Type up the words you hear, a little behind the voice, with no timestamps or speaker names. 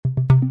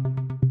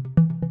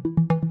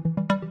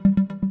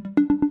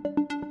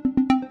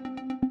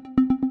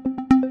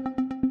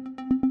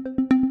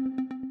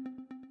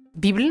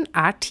Bibelen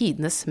er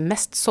tidenes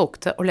mest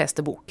solgte og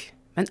leste bok.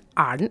 Men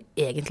er den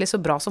egentlig så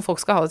bra som folk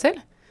skal ha det til?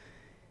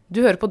 Du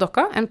hører på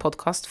Dokka, en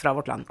podcast fra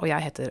Vårt Land, og jeg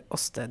heter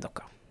Åste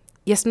Dokka.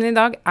 Gjesten min i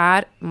dag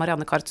er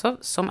Marianne Kartsov,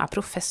 som er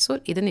professor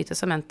i Det nye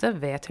testamentet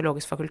ved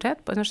Teologisk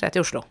fakultet på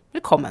Universitetet i Oslo.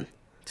 Velkommen.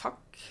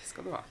 Takk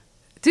skal du ha.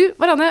 Du,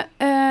 Marianne,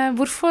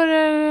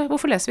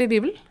 hvorfor leser vi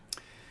Bibelen?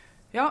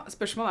 Ja,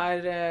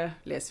 spørsmålet er,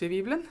 leser vi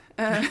Bibelen?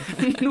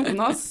 Noen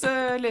av oss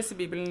leser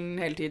Bibelen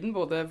hele tiden,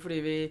 både fordi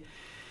vi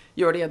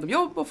gjør det gjennom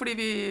jobb, og fordi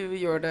vi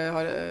gjør det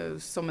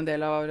som en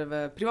del av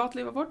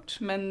privatlivet vårt.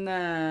 Men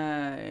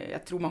jeg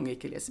tror mange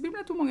ikke leser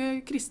Bibelen. Jeg tror mange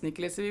kristne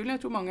ikke leser Bibelen.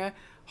 Jeg tror mange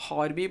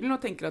har Bibelen og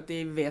tenker at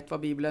de vet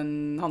hva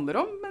Bibelen handler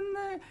om. Men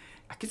jeg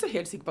er ikke så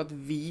helt sikker på at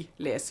vi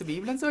leser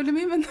Bibelen så veldig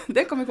mye, men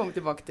det kan vi komme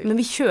tilbake til.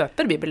 Men vi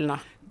kjøper Bibelen da?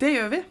 Det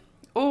gjør vi.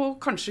 Og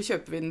kanskje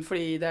kjøper vi den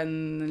fordi den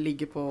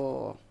ligger på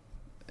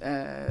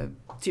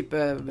type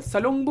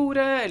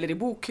salongbordet, eller i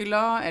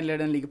bokhylla, eller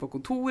den ligger på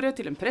kontoret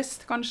til en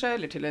prest kanskje,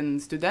 eller til en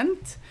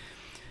student.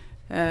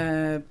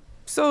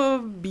 Så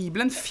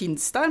Bibelen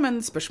finnes der,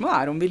 men spørsmålet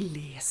er om vi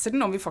leser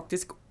den, om vi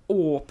faktisk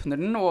åpner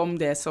den, og om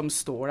det som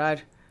står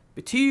der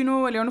betyr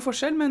noe, eller gjør noe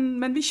forskjell,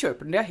 men vi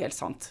kjøper den, det er helt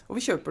sant.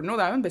 Og vi kjøper den,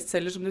 og det er jo en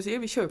bestseller som du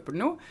sier, vi kjøper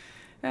den jo,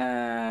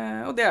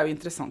 og det er jo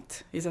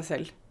interessant i seg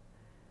selv.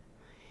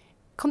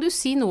 Kan du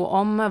si noe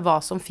om hva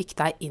som fikk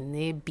deg inn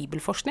i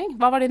bibelforskning?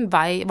 Hva var din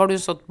vei? Var du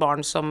et sånt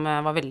barn som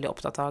var veldig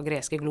opptatt av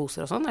greske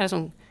gloser og sånn? Eller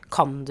sånn,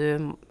 kan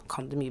du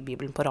mye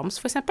Bibelen på rams,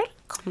 for eksempel?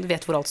 Kan du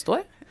vet hvor alt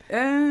står?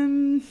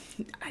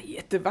 Nei,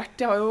 etter hvert.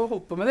 Jeg har jo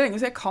holdt på med det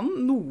lenge, så jeg kan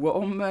noe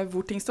om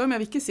hvor ting står, men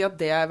jeg vil ikke si at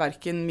det er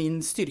hverken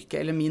min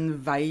styrke eller min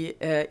vei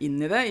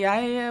inn i det.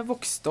 Jeg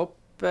vokste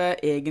opp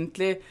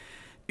egentlig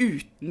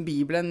uten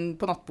Bibelen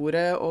på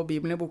nattbordet og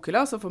Bibelen i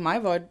bokhylla, så for meg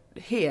var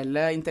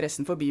hele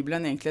interessen for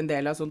Bibelen egentlig en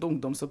del av et sånt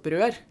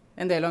ungdomsopprør.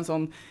 En del av en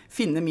sånn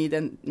finne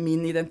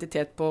min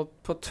identitet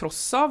på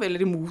tross av,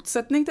 eller i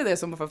motsetning til det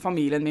som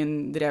familien min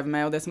drev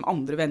med, og det som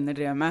andre venner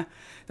drev med.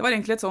 Det var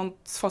egentlig et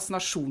sånt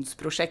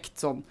fascinasjonsprosjekt,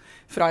 sånn,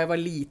 fra jeg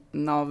var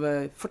liten, av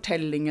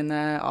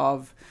fortellingene,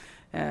 av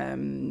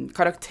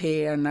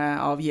karakterene,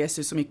 av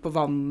Jesus som gikk på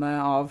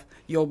vannet, av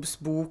Jobbs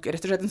bok,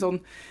 rett og slett en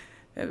sånn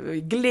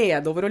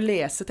glede over å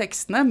lese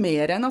tekstene,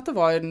 mer enn at det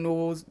var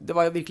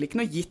jo virkelig ikke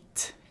noe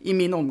gitt i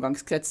min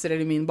omgangskrets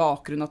eller i min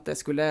bakgrunn at det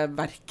skulle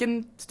hverken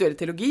studere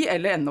teologi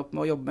eller ende opp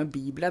med å jobbe med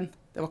Bibelen.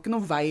 Det var ikke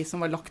noe vei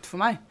som var lagt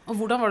for meg. Og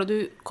hvordan var det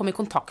du kom i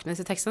kontakt med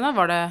disse tekstene?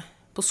 Var det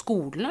på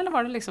skolen, eller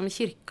var det liksom i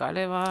kirka,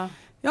 eller hva?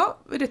 Ja,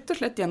 rett og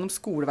slett gjennom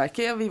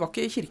skoleverket. Vi var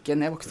ikke i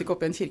kirken, jeg vokste ikke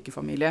opp i en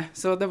kirkefamilie.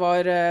 Så det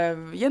var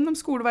gjennom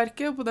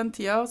skoleverket, og på den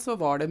tida så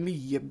var det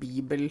mye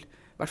Bibel,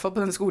 i hvert fall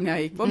på denne skolen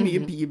jeg gikk på, mye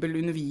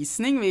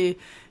bibelundervisning.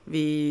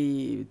 Vi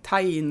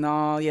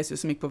tegnet Jesus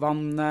som gikk på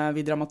vannet,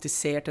 vi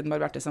dramatiserte den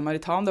barberte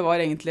samaritan. Det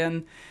var egentlig en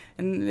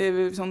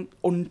sånn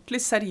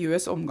ordentlig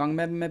seriøs omgang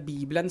med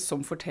Bibelen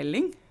som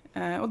fortelling.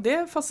 Og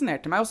det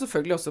fascinerte meg, og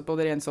selvfølgelig også på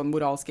det rent sånn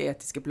moralske,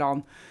 etiske plan,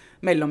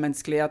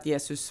 mellommenneskelig, at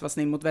Jesus var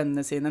snill mot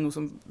vennene sine, noe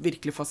som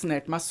virkelig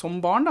fascinerte meg som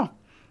barn da.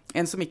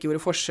 En som ikke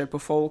gjorde forskjell på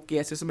folk,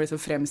 Jesus som ble så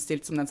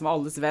fremstilt som den som var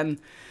alles venn.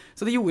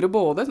 Så det gjorde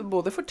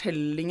både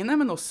fortellingene,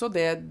 men også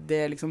det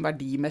liksom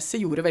verdimessig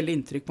gjorde veldig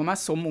inntrykk på meg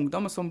som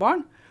ungdom og som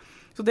barn.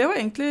 Så det var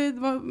egentlig,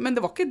 men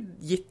det var ikke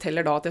gitt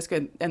heller da at jeg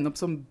skulle ende opp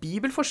som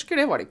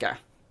bibelforsker, det var det ikke.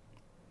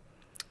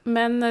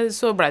 Men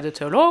så ble du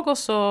teolog, og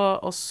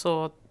så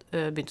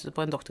begynte du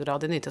på en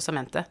doktorgrad i Det nye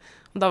testamentet.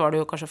 Og da var du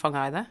jo kanskje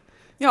fanget i det?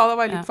 Ja, da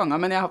var jeg litt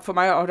fanget, men for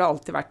meg har det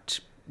alltid vært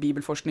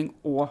bibelforskning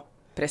og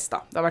prest da.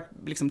 Det har vært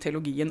liksom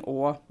teologien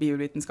og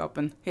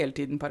bibelvitenskapen hele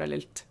tiden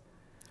parallelt.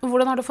 Og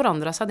hvordan har det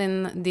forandret seg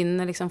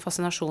din liksom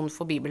fascinasjon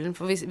for Bibelen?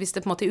 For hvis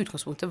det på en måte i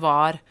utgangspunktet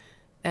var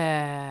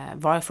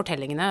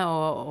fortellingene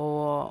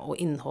og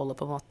innholdet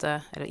på en måte,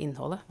 eller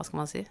innholdet, hva skal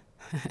man si?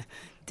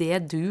 Det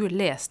du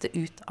leste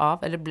ut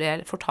av, eller ble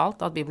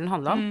fortalt at Bibelen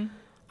handlet om,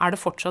 er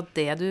det fortsatt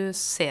det du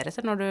ser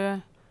etter når du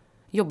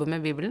jobber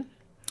med Bibelen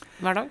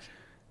hver dag?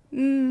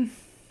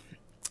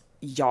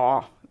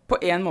 Ja, på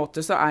en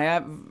måte så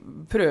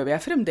prøver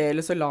jeg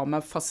fremdeles å la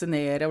meg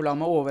fascinere og la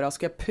meg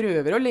overraske. Jeg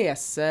prøver å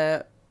lese,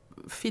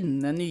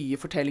 finne nye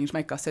fortellinger som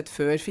jeg ikke har sett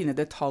før, finne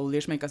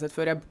detaljer som jeg ikke har sett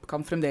før. Jeg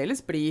kan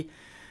fremdeles bli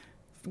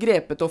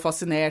grepet og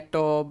fascinert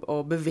og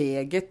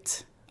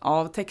beveget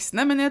av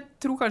tekstene, men jeg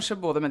tror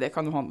kanskje både med det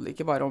kan jo handle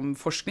ikke bare om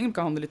forskning, det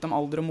kan handle litt om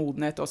alder og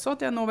modenhet også,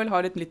 at jeg nå vel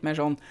har et litt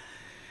mer sånn,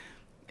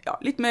 ja,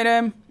 litt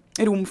mer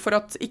rom for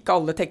at ikke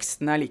alle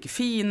tekstene er like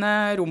fine,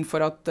 rom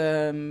for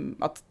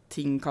at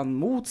ting kan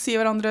motsi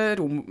hverandre,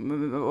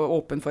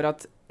 åpen for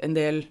at en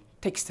del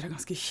tekster er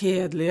ganske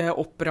kjedelige,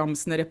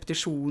 oppramsende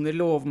repetisjoner,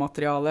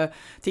 lovmateriale,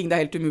 ting det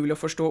er helt umulig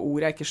å forstå,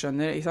 ord jeg ikke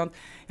skjønner, ikke sant?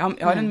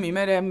 Jeg har en mye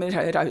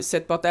mer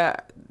raushet på at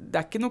det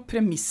er ikke noe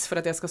premiss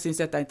for at jeg skal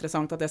synes dette er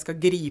interessant, at jeg skal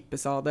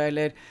gripes av det,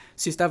 eller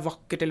synes det er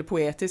vakkert eller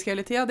poetisk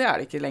hele tiden, det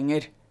er det ikke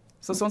lenger.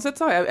 Så sånn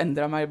sett så har jeg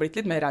endret meg, blitt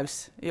litt mer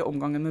raus i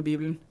omgangen med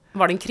Bibelen.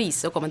 Var det en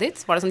krise å komme dit?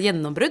 Var det sånn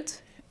gjennombrudd?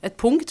 Et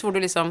punkt hvor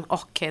du liksom,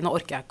 ok, nå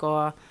orker jeg ikke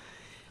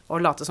å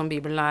late som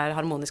Bibelen er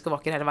harmonisk og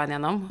vakker hele veien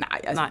gjennom?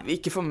 Nei,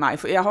 ikke for meg.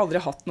 For jeg har aldri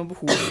hatt noe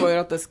behov for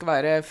at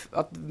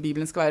at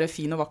Bibelen skal være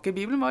fin og vakker.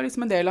 Bibelen var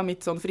liksom en del av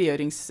mitt sånn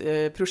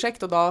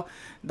frigjøringsprosjekt, og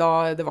det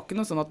var ikke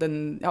noe sånn at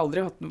jeg har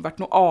aldri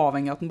vært noe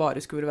avhengig av at den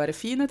bare skulle være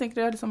fin. Jeg tenker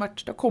det har liksom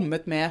det har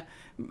kommet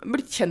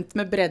blitt kjent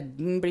med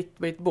bredden,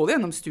 blitt både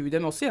gjennom studiet,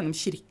 men også gjennom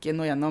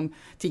kirken og gjennom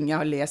ting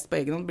jeg har lest på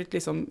egen hånd, blitt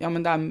liksom, ja,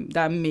 men det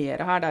er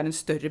mer her, det er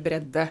en større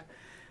bredde.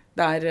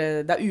 Det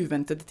er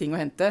uventede ting å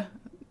hente.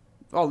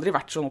 Jeg har aldri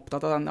vært sånn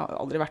opptatt av den, det har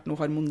aldri vært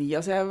noe harmoni.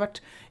 Altså, jeg har vært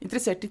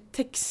interessert i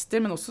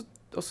tekster, men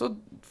også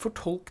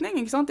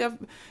fortolkning, ikke sant?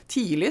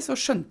 Tidlig så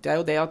skjønte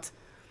jeg jo det at,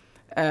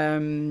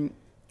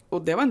 og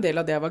det var en del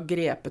av det jeg var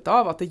grepet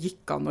av, at det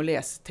gikk an å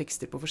lese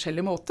tekster på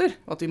forskjellige måter,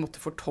 og at vi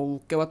måtte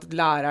fortolke, og at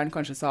læreren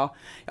kanskje sa,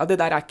 ja, det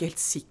der er ikke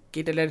helt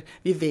sikkert, eller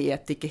vi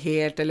vet ikke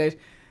helt, eller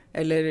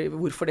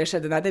hvorfor det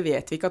skjedde. Nei, det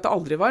vet vi ikke. At det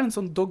aldri var en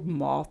sånn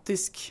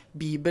dogmatisk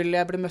bibel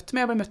jeg ble møtt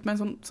med. Jeg ble møtt med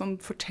en sånn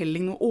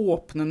fortelling, noe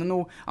åpnende,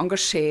 noe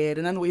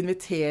engasjerende, noe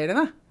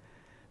inviterende.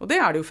 Og det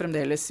er det jo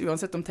fremdeles,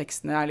 uansett om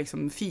tekstene er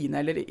liksom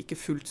fine eller ikke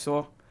fullt så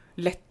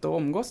lett å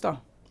omgås, da.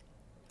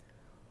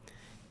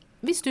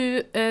 Hvis du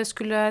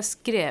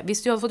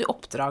hadde fått i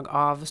oppdrag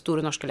av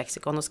Store norske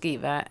leksikon å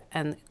skrive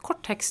en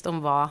kort tekst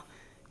om hva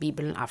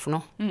Bibelen er for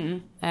noe,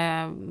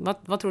 hva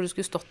tror du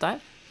skulle stått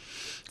der?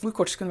 Hvor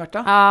kort skulle den vært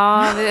da?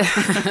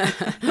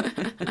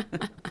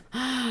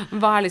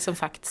 Hva er liksom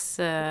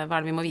facts? Hva er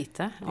det vi må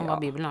vite om hva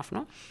Bibelen er for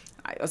noe?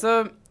 Nei,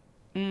 altså,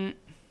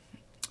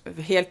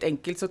 helt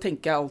enkelt så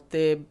tenker jeg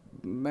alltid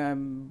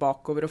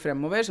bakover og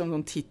fremover, som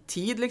sånn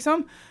tid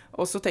liksom.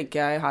 Og så tenker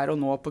jeg her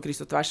og nå på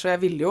kryss og tvers. Så jeg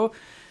vil jo,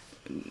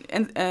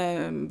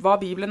 hva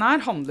Bibelen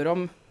er, handler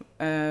om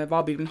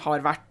hva Bibelen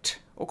har vært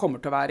og kommer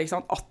til å være, ikke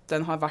sant? At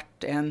den har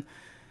vært en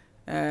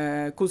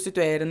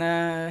konstituerende,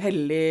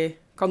 hellig,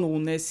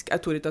 kanonisk,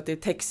 autoritativ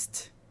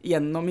tekst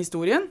gjennom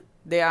historien.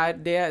 Den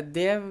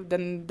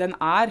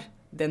er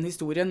den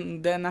historien,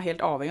 den er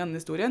helt avhengig av den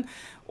historien,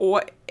 og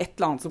et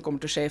eller annet som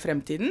kommer til å skje i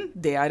fremtiden,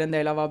 det er en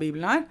del av hva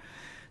Bibelen er.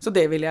 Så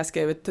det ville jeg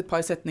skrevet et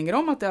par setninger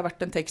om, at det har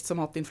vært en tekst som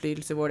har hatt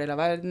innflytelse i vår del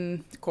av verden,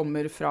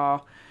 kommer fra,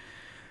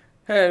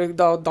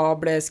 da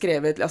ble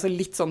skrevet, altså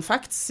litt sånn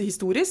facts,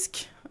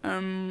 historisk.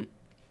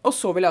 Og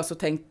så ville jeg også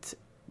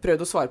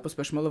prøvd å svare på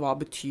spørsmålet, hva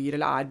betyr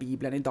eller er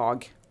Bibelen i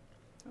dag?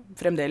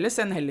 Fremdeles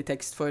en hellig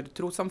tekst for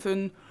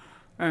trossamfunn,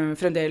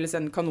 fremdeles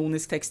en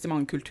kanonisk tekst i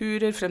mange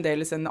kulturer,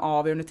 fremdeles en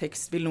avgjørende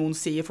tekst, vil noen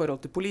si, i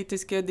forhold til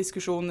politiske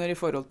diskusjoner, i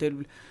forhold til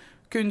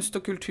kunst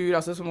og kultur,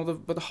 altså som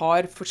både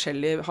har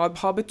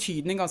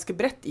betydning ganske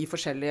bredt i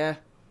forskjellige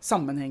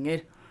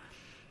sammenhenger.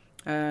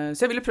 Så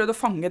jeg ville prøvd å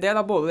fange det,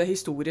 da, både det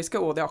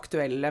historiske og det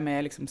aktuelle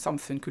med liksom,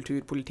 samfunn,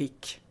 kultur,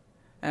 politikk.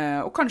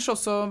 Og kanskje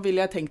også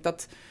ville jeg tenkt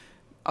at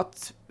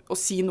å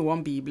si noe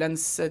om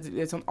Bibelens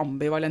sånn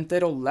ambivalente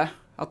rolle,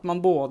 at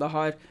man både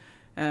har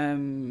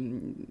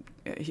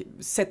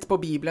sett på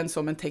Bibelen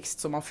som en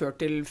tekst som har ført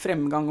til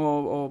fremgang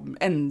og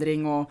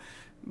endring, og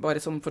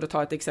bare som for å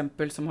ta et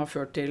eksempel som har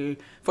ført til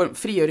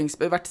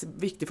vært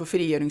viktig for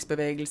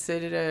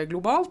frigjøringsbevegelser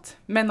globalt,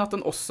 men at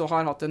den også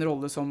har hatt en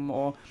rolle som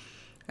å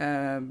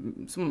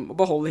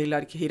beholde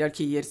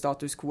hierarkier,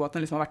 status quo, at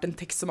den liksom har vært en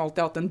tekst som alltid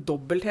har hatt den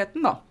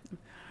dobbeltheten, da.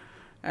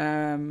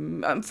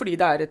 Fordi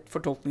det er et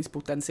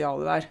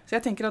fortolkningspotensial der. Så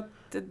jeg tenker at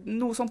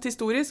noe sånt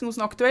historisk, noe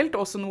sånn aktuelt,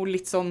 og også noe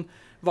litt sånn,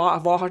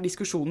 hva har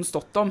diskusjonen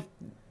stått om?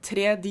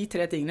 De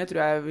tre tingene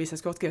tror jeg, hvis jeg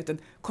skulle ha skrevet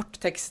en kort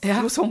tekst,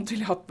 noe sånt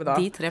ville jeg hatt med da.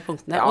 De 3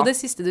 punktene. Ja. Og det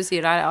siste du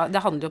sier der,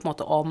 det handler jo på en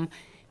måte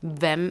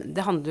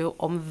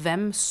om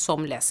hvem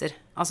som leser.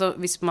 Altså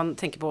hvis man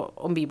tenker på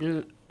om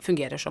Bibelen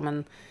fungerer som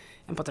en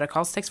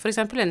patriarkalsk tekst for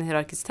eksempel, en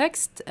hierarkisk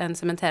tekst, en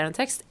sementerende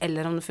tekst,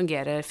 eller om det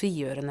fungerer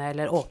frigjørende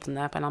eller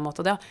åpne på en eller annen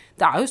måte.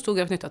 Det er jo stor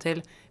grad knyttet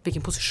til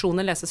hvilken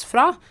posisjon det leses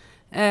fra.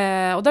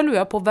 Og da lurer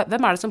jeg på,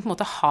 hvem er det som på en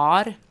måte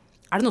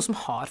er det noe som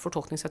har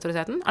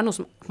fortolkningsautoriteten? Er det noe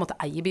som på en måte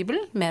eier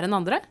Bibelen mer enn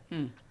andre?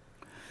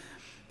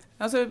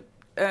 Altså,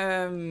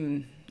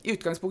 i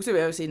utgangspunktet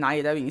vil jeg jo si nei,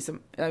 det er jo ingen som,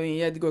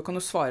 det går ikke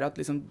an å svare at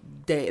liksom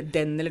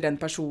den eller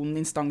den personen,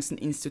 instansen,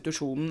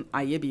 institusjonen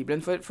eier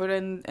Bibelen, for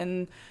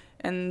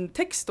en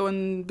tekst og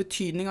en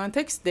betydning av en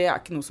tekst, det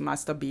er ikke noe som er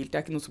stabilt, det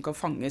er ikke noe som kan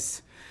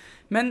fanges.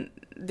 Men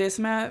det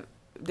som jeg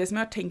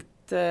har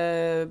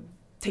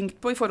tenkt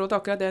på i forhold til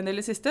akkurat det en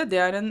del i siste, det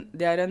er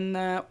en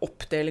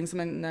oppdeling som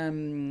en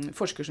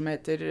forsker som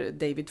heter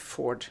David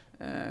Ford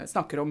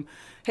snakker om.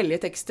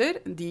 Hellige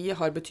tekster, de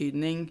har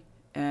betydning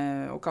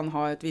og kan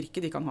ha et virke,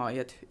 de kan ha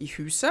i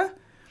huset,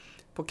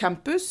 på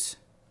campus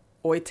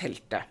og i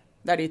teltet.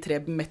 Det er de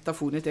 3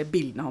 metaforene, 3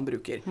 bildene han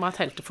bruker. Hva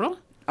er teltet for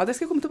noe? Ja, det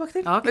skal jeg komme tilbake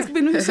til. Okay. Jeg skal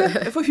begynne med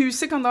huset. For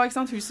huset kan da, ikke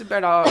sant, huset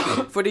er da,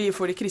 for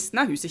de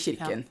kristne er huset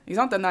kirken. Ikke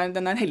sant? Den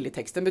er en hellig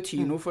tekst, den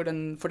betyr noe for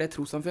det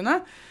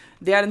trossamfunnet.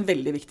 Det er en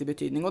veldig viktig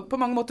betydning, og på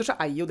mange måter så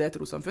eier jo det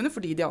trossamfunnet,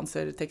 fordi de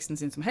anser teksten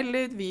sin som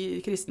hellig, vi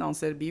kristne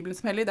anser Bibelen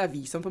som hellig, det er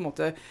vi som på en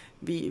måte,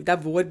 det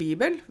er vår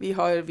Bibel, vi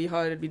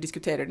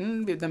diskuterer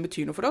den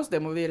betyr noe for oss,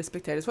 det må vi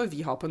respekteres for,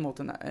 vi har på en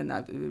måte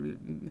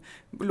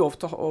lov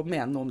til å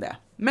mene noe om det.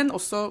 Men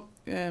også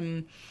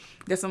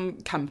det som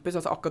campus,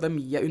 altså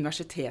akademiet,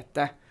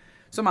 universitetet,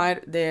 som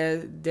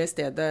det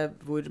stedet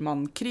hvor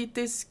man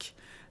kritisk,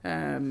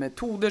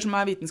 metoder som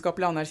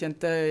vitenskapelig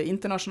anerkjente,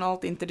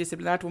 internasjonalt,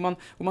 interdisciplinært,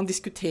 hvor man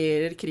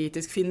diskuterer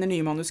kritisk, finner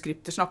nye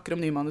manuskripter, snakker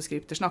om nye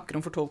manuskripter, snakker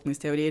om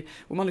fortolkningsteorier,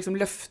 hvor man liksom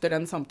løfter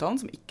den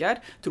samtalen, som ikke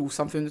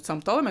trossamfunnets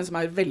samtale, men som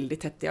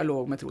veldig tett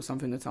dialog med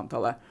trossamfunnets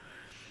samtale.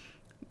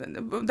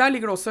 Der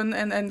ligger det også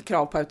en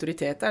krav på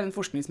autoritet. Det en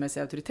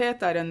forskningsmessig autoritet,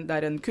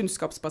 det en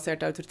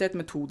kunnskapsbasert autoritet,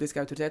 metodisk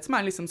autoritet, som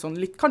liksom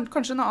sånn litt,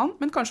 kanskje en annen,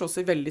 men kanskje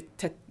også i veldig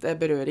tett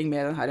berøring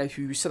med denne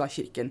huset, da,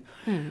 kirken.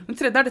 Den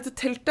tredje dette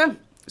teltet,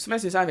 som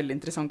jeg synes veldig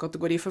interessant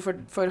kategori,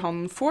 for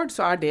han Ford,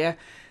 så det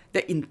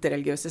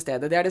interreligiøse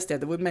stedet. Det det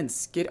stedet hvor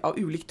mennesker av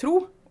ulik tro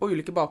og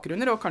ulike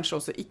bakgrunner, og kanskje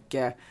også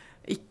ikke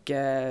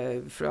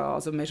fra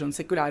altså mer sånn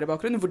sekulære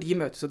bakgrunner, hvor de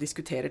møtes og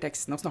diskuterer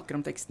tekstene og snakker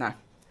om tekstene.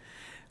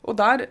 Og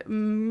der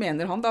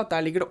mener han da at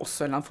der ligger det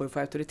også en eller annen form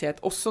for autoritet.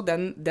 Også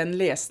den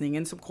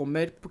lesningen som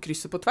kommer på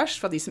kryss og på tvers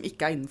fra de som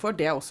ikke innenfor,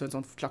 det også en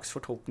sånn slags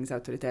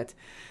fortolkningsautoritet.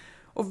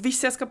 Og hvis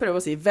jeg skal prøve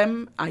å si,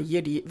 hvem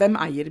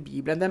eier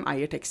Bibelen, hvem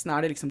eier teksten?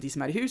 Det liksom de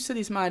som i huset,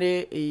 de som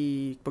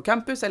på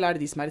campus, eller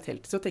det de som i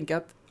teltet? Så tenker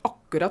jeg at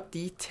akkurat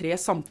de tre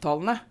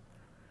samtalene,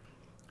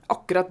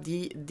 akkurat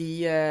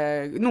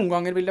noen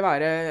ganger vil det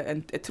være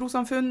et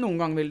trossamfunn, noen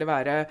ganger vil det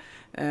være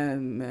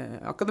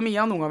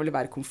akademia, noen ganger vil det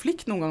være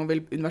konflikt, noen ganger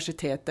vil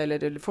universitetet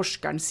eller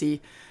forskeren si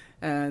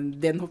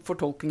den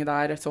fortolkningen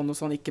sånn og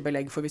sånn, ikke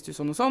belegg for hvis du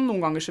sånn og sånn.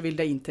 Noen ganger så vil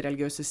det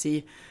interreligiøse si,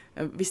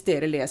 hvis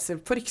dere leser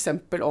for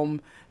eksempel om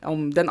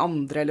den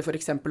andre, eller for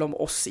eksempel om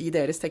oss i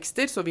deres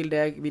tekster, så vil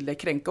det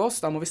krenke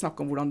oss. Da må vi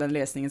snakke om hvordan den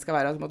lesningen skal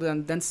være, altså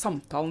den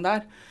samtalen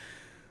der.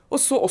 Og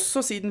så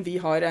også, siden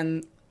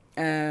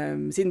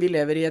vi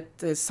lever i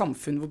et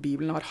samfunn hvor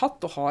Bibelen har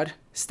hatt og har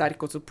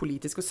sterk også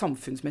politisk og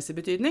samfunnsmessig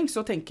betydning,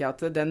 så tenker jeg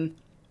at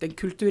den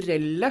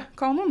kulturelle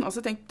kanon,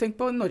 altså tenk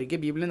på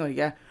Norge, Bibelen i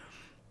Norge,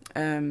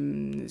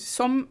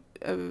 som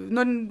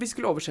når vi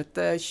skulle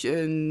oversette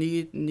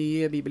ny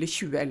Bibel i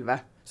 2011,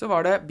 så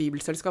var det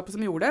Bibelselskapet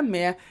som gjorde det,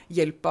 med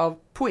hjelp av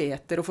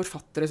poeter og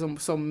forfattere som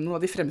noen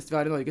av de fremste vi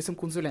har i Norge, som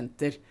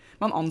konsulenter.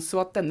 Man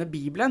anså at denne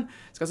Bibelen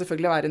skal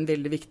selvfølgelig være en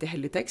veldig viktig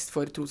hellig tekst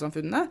for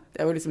trossamfunnene,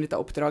 det jo liksom litt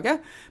av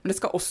oppdraget, men det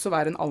skal også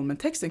være en allmenn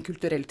tekst, en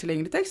kulturelt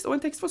tilgjengelig tekst, og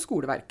en tekst for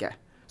skoleverket.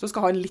 Så det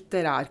skal ha en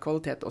litterær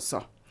kvalitet også.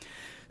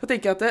 Så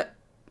tenker jeg at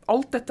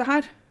alt dette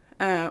her,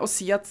 å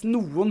si at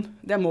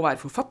det må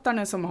være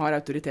forfatterne som har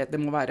autoritet,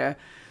 det må være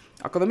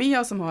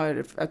akademia som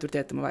har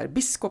autoritet, det må være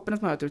biskopene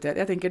som har autoritet.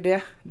 Jeg tenker det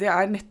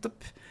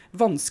nettopp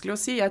vanskelig å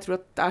si. Jeg tror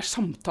at det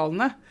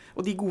samtalene,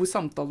 og de gode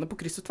samtalene på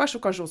kryss og tvers,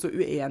 og kanskje også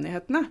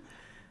uenighetene,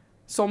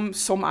 som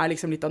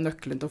liksom litt av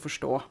nøkkelen til å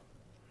forstå.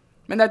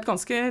 Men det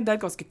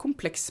et ganske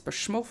komplekst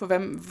spørsmål for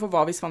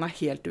hva hvis man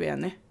helt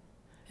uenig.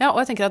 Ja,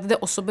 og jeg tenker at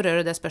det også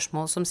berører det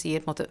spørsmålet som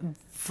sier på en måte,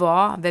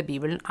 hva ved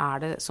Bibelen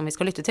det som vi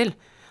skal lytte til?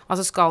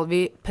 Altså skal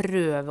vi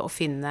prøve å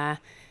finne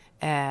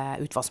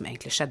ut hva som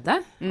egentlig skjedde?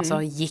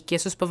 Altså gikk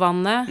Jesus på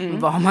vannet?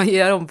 Hva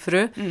Maria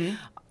romfru?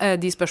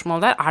 De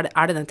spørsmålene der,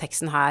 det den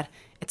teksten her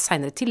et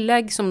senere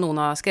tillegg som noen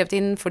har skrevet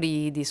inn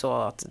fordi de så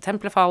at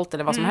tempelet falt,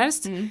 eller hva som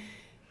helst?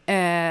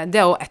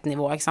 Det jo et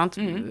nivå, ikke sant?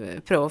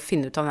 Prøve å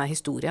finne ut av denne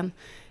historien.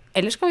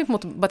 Eller skal vi på en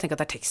måte bare tenke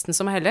at det teksten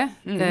som hellig,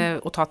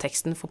 og ta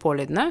teksten for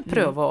pålydende,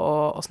 prøve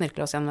å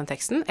snirkle oss gjennom den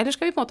teksten? Eller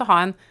skal vi på en måte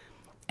ha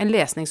en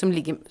lesning som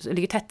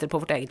ligger tettere på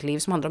vårt eget liv,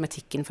 som handler om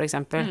etikken, for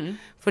eksempel?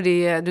 Fordi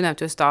du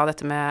nevnte jo i sted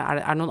dette med,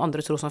 det noen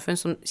andre trossamfunn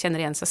som kjenner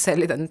igjen seg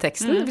selv i denne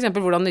teksten? For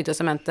eksempel hvordan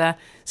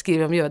Nytestamentet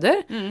skriver om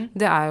jøder.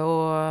 Det jo,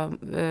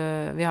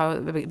 vi har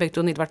begge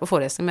to nylig vært på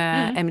forelesning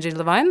med M.G.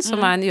 Levine,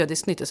 som en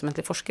jødisk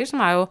nytestamentlig forsker,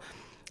 som jo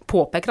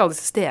påpeker alle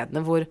disse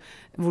stedene hvor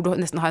du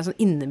nesten har en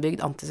sånn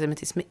innebygd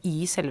antisemittisme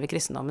i selve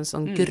kristendommen,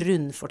 sånn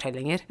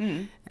grunnfortellinger.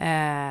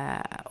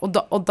 Og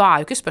da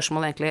jo ikke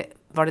spørsmålet egentlig,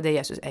 var det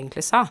Jesus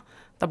egentlig sa?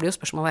 Da blir jo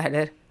spørsmålet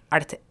heller,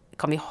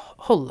 kan vi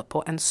holde på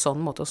en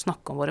sånn måte å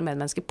snakke om våre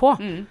medmennesker på?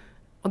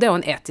 Og det jo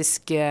en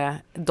etisk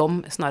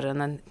dom, snarere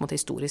enn en måte,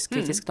 historisk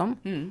kritisk dom.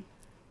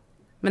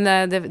 Men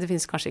det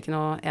finnes kanskje ikke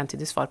noe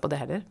entydig svar på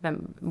det heller.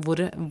 Hvor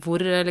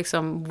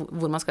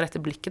man skal rette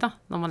blikket da,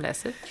 når man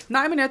leser.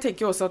 Nei, men jeg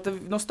tenker jo også at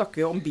nå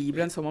snakker vi om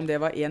Bibelen som om det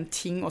var en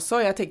ting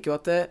også. Jeg tenker jo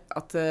at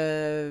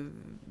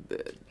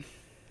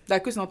det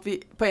ikke sånn at vi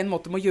på en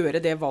måte må gjøre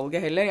det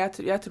valget heller.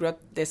 Jeg tror at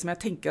det som jeg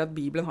tenker at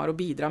Bibelen har å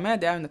bidra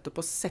med, det jo nettopp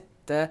å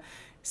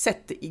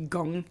sette i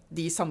gang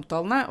de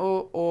samtalene,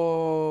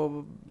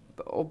 og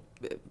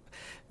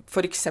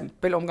for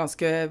eksempel om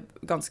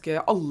ganske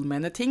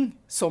allmenne ting,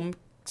 som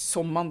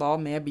man da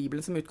med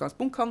Bibelen som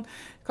utgangspunkt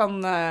kan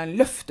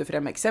løfte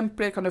frem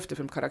eksempler, kan løfte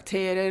frem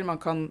karakterer,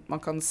 man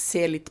kan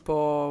se litt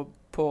på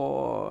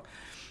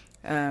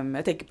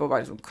jeg tenker på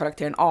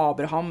karakteren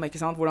Abraham, ikke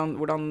sant?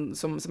 Hvordan,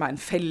 som en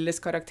felles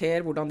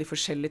karakter, hvordan de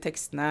forskjellige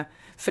tekstene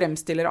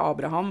fremstiller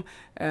Abraham.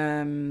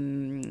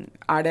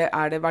 Hva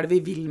det vi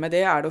vil med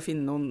det? Det å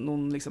finne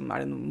noen liksom,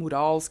 det noen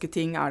moralske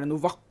ting? Det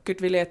noe vakkert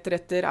vi leter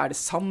etter? Det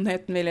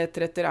sannheten vi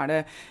leter etter?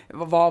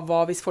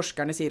 Hva hvis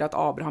forskerne sier at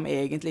Abraham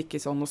egentlig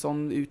ikke sånn og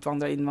sånn,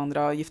 utvandret,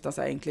 innvandret, gifta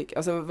seg egentlig ikke?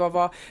 Altså,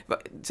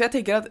 så jeg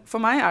tenker at for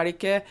meg det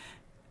ikke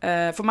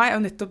for meg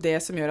jo nettopp det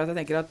som gjør at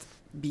jeg tenker at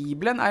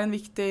Bibelen er en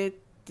viktig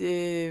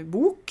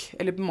bok,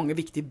 eller mange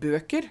viktige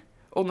bøker.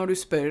 Og når du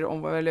spør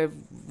om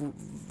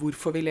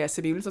hvorfor vi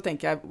leser Bibelen, så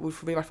tenker jeg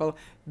hvorfor vi i hvert fall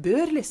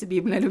bør lese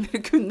Bibelen,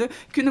 eller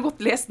kunne godt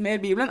lest mer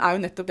Bibelen, er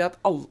jo nettopp det at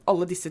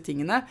alle disse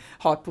tingene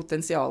har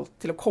potensial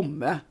til å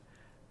komme,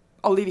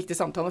 alle de viktige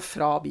samtalene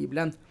fra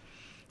Bibelen.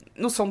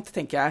 Noe sånt,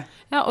 tenker jeg.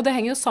 Ja, og det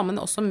henger jo sammen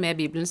også med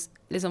Bibelens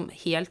liksom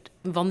helt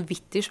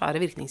vanvittig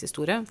svære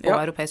virkningshistorie på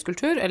europeisk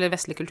kultur, eller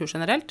vestlig kultur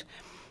generelt,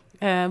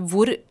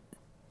 hvor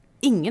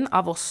ingen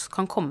av oss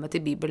kan komme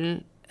til Bibelen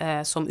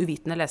som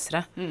uvitende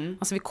lesere.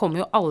 Altså, vi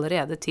kommer jo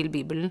allerede til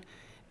Bibelen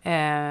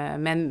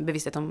med en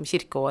bevissthet om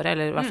kirkeåret,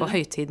 eller i hvert fall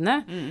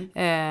høytidene,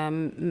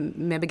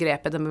 med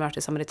begrepet den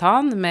bevæpnede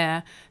samaritan,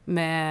 med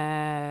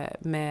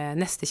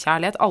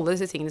nestekjærlighet, alle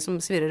disse tingene som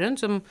svirrer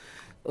rundt,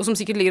 og som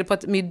sikkert ligger på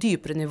et mye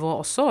dypere nivå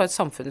også, et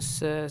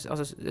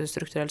altså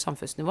strukturelt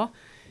samfunnsnivå,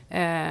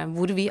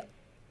 hvor vi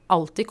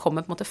alltid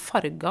kommer på en måte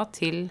farget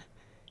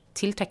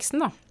til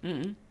teksten, da.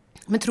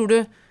 Men tror du,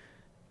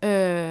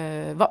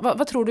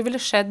 hva tror du ville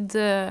skjedd,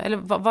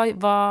 eller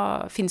hva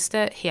finnes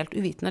det helt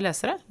uvitende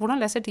lesere? Hvordan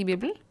leser de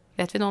Bibelen?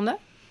 Vet vi noe om det?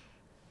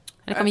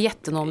 Eller kan vi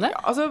gjette noe om det?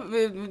 Ja, altså,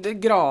 det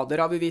grader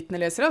av uvitende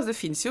lesere. Altså,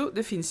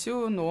 det finnes jo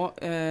nå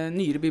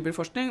nyere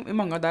bibelforskning.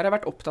 Mange av der har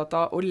vært opptatt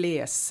av å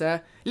lese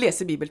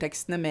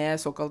bibeltekstene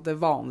med såkalte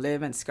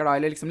vanlige mennesker, da,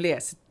 eller liksom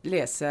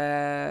lese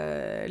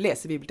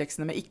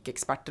bibeltekstene med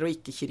ikke-eksperter og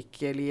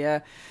ikke-kirkelige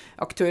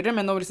aktører,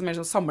 men å liksom mer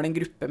sånn samle en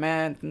gruppe med,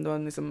 enten det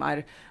liksom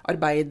er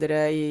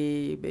arbeidere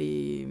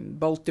i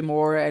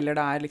Baltimore, eller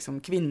det er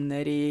liksom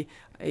kvinner i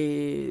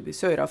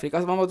Sør-Afrika.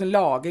 Altså man må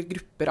lage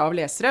grupper av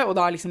lesere, og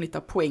da er liksom litt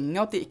av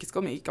poenget at de ikke skal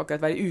ikke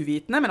akkurat være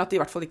uvitende, men at de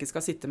i hvert fall ikke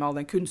skal sitte med all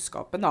den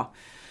kunnskapen, da.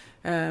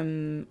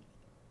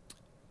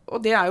 Og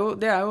det er jo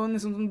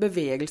en sånn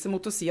bevegelse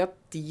mot å si at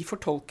de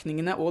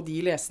fortolkningene og de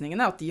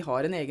lesningene, at de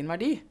har en egen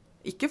verdi.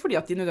 Ikke fordi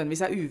at de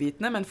nødvendigvis er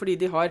uvitende, men fordi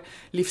de har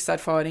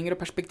livserfaringer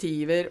og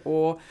perspektiver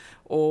og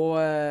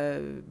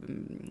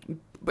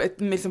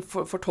et liksom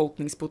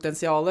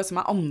fortolkningspotensiale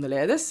som er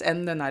annerledes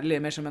enn den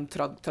mer som en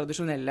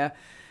tradisjonelle.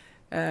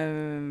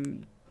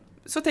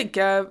 Så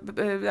tenker jeg,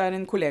 det er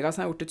en kollega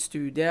som har gjort et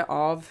studie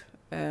av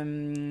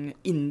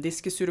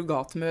indiske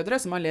surrogatmødre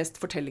som har lest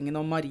fortellingen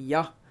om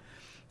Maria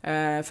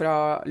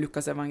fra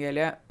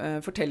Lukas-evangeliet,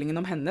 fortellingen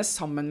om henne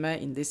sammen med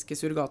indiske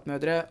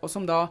surrogatmødre, og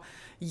som da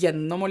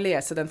gjennom å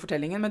lese den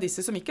fortellingen med disse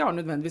som ikke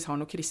nødvendigvis har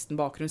noe kristen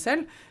bakgrunn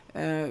selv,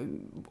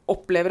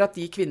 opplever at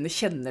de kvinnene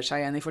kjenner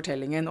seg igjen i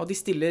fortellingen, og de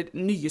stiller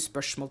nye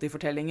spørsmål til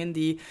fortellingen,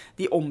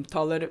 de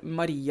omtaler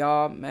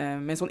Maria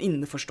med en sånn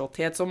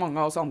innforståtthet som mange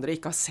av oss andre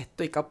ikke har sett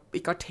og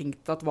ikke har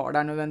tenkt at var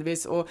der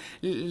nødvendigvis, og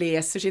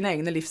leser sine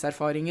egne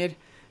livserfaringer.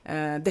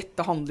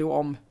 Dette handler jo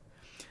om.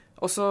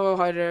 Og så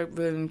har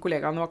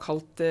kollegaene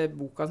kalt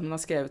boka som hun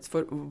har skrevet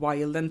for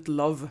Violent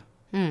Love.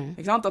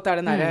 Ikke sant? At det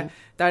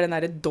er den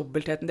der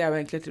dobbeltheten, det er jo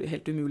egentlig et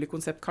helt umulig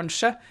konsept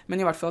kanskje,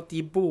 men i hvert fall at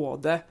de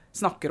både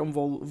snakker om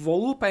vold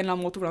på en eller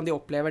annen måte, hvordan de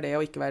opplever det,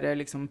 og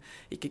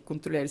ikke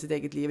kontrollere sitt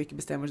eget liv, ikke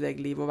bestemme sitt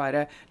eget liv, og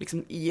være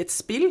liksom i et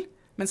spill,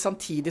 men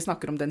samtidig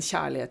snakker om den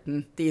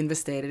kjærligheten de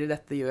investerer i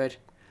dette gjør.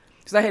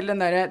 Så det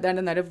er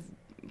den der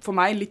for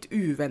meg litt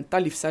uventet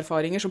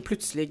livserfaringer som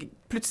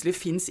plutselig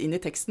finnes inn i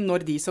teksten,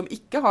 når de som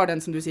ikke har den,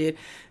 som du sier,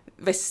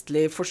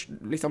 vestlig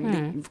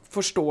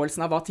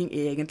forståelsen av hva ting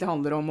egentlig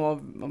handler om,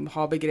 og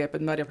ha begrepet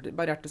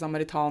barmhjertige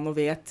samaritan, og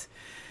vet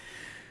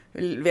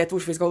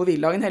hvorfor vi skal holde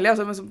hviledagen hellig.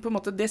 Altså, på en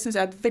måte, det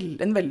synes jeg er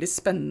en veldig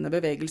spennende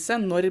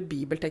bevegelse, når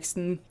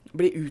bibelteksten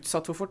blir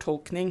utsatt for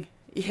fortolkning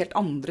i helt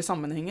andre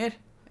sammenhenger.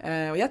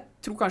 Og jeg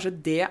tror kanskje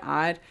det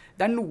er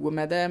noe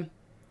med det.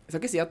 Jeg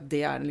skal ikke si at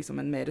det er liksom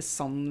en mer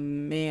sann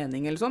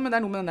mening, eller sånn, men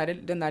det er noe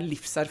med den der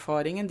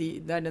livserfaringen,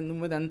 det er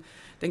noe med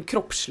den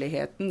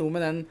kroppsligheten, noe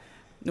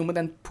med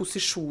den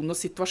posisjonen og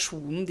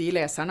situasjonen de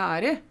leserne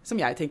er i,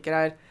 som jeg tenker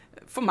er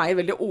for meg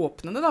veldig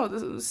åpnende, da.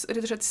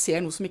 Rett og slett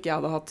ser noe som ikke jeg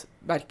hadde hatt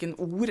hverken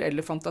ord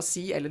eller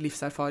fantasi eller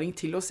livserfaring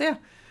til å se.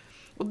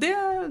 Og det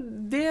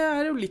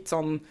er jo litt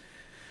sånn,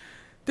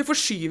 det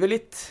forskyver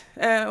litt,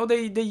 og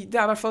det er i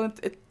hvert fall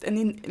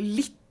en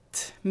litt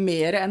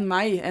mer enn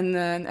meg, en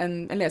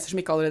leser som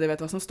ikke allerede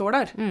vet hva som står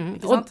der.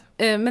 Ikke sant?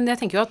 Men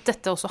jeg tenker jo at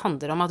dette også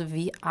handler om at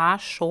vi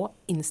er så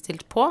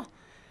innstilt på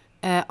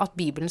at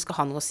Bibelen skal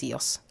ha noe å si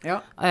oss.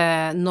 Ja.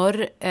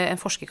 Når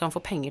en forsker kan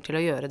få penger til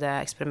å gjøre det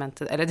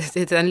eksperimentet, eller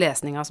til den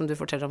lesningen som du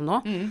forteller om nå,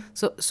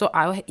 så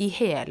er jo i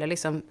hele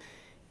liksom,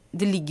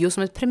 det ligger jo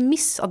som et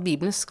premiss at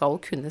Bibelen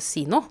skal kunne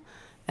si noe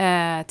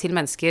til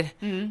mennesker.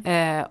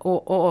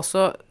 Og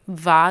også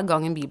hver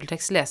gang en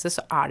bibeltekst leses,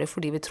 så er det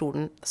fordi vi tror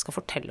den skal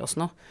fortelle oss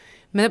noe.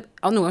 Men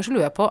noen ganger så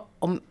lurer jeg på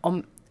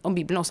om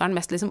Bibelen også er den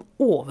mest liksom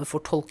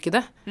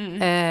overfortolkede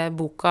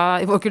boka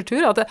i vår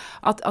kultur,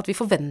 at vi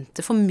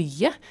forventer for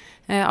mye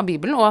av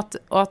Bibelen, og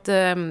at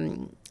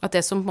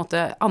det som på en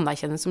måte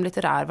anerkjennes som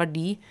litterær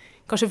verdi,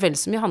 kanskje vel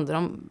så mye handler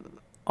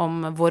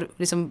om vår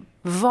liksom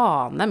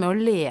vane med å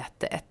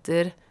lete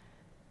etter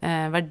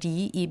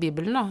verdi i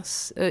Bibelen, da,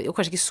 og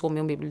kanskje ikke så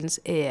mye om Bibelens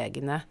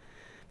egne,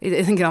 i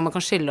den grad man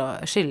kan skille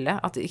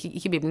at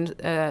ikke Bibelen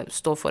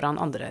står foran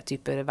andre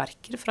typer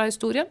verker fra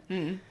historien.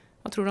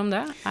 Hva tror du om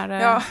det?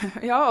 Ja,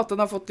 at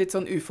den har fått litt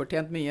sånn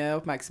ufortjent mye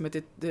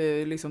oppmerksomhet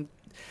liksom,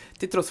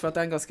 til tross for at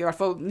det er en ganske, i hvert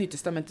fall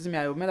Nytestamentet som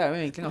jeg jobber med, det er jo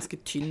egentlig en ganske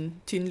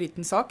tynn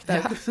liten sak. Det er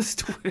jo ikke så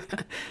stor.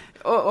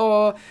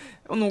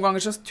 Og noen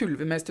ganger så tuller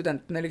vi med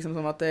studentene liksom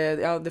sånn at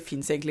det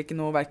finnes egentlig ikke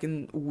noe, hverken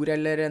ord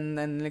eller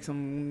en liksom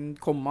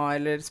komma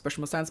eller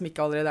spørsmålstegn som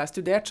ikke allerede er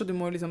studert, så du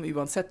må liksom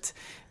uansett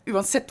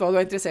hva du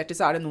er interessert i,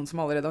 så er det noen som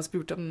allerede har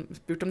spurt om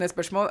det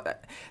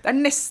spørsmålet. Det er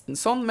nesten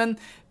sånn, men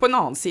på en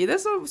annen side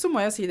så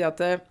må jeg si det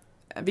at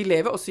vi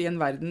lever også i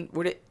en verden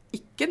hvor det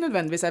ikke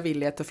nødvendigvis er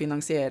villighet til å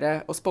finansiere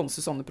og sponse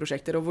sånne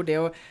prosjekter, og hvor det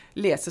å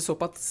lese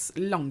såpass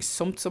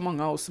langsomt som mange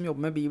av oss som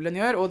jobber med Bibelen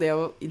gjør, og det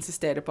å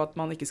insistere på at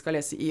man ikke skal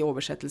lese i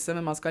oversettelse,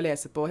 men man skal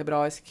lese på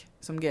hebraisk,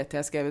 som GT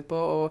er skrevet på,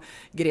 og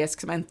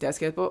gresk, som NT er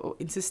skrevet på,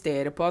 og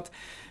insistere på at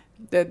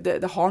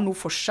det har noe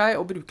for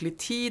seg å bruke litt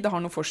tid, det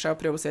har noe for seg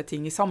å prøve å se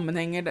ting i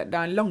sammenhenger, det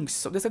er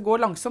langsomt, det skal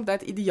gå langsomt, det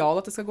er et ideal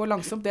at det skal gå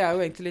langsomt, det er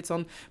jo egentlig litt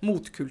sånn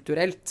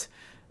motkulturelt.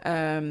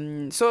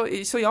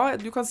 Så ja,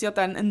 du kan si at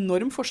det er en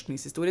enorm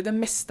forskningshistorie. Det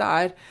meste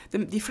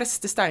de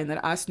fleste steiner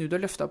er snudd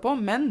og løftet på,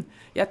 men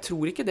jeg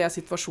tror ikke det er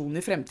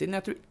situasjonen i fremtiden.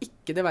 Jeg tror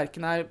ikke det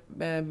hverken er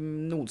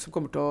noen som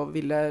kommer til å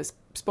ville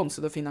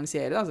sponse det og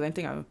finansiere det. Altså, en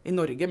ting er jo i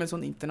Norge, men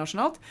sånn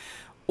internasjonalt.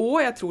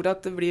 Og jeg tror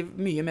at det blir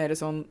mye mer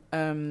sånn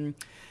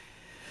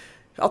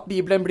at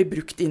Bibelen blir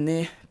brukt inn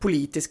i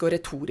politiske og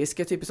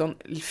retoriske typer sånn,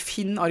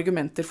 finn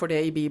argumenter for det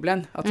i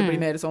Bibelen. At det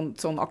blir mer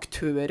sånn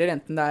aktører,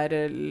 enten det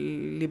er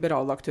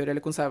liberale aktører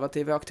eller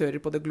konservative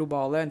aktører på det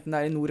globale, enten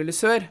det er i nord eller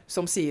sør,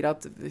 som sier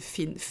at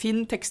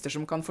finn tekster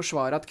som kan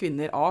forsvare at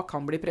kvinner A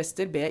kan bli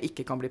prester, B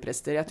ikke kan bli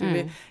prester. Jeg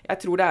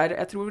tror det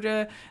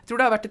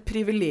har vært et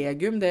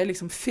privilegium, det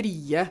liksom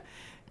frie,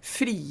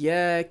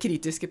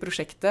 kritiske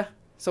prosjektet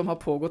som har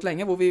pågått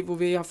lenge, hvor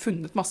vi har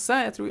funnet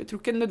masse. Jeg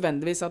tror ikke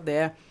nødvendigvis at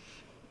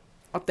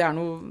det er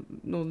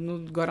noe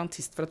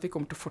garantist for at vi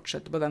kommer til å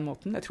fortsette på den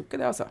måten. Jeg tror ikke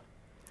det, altså.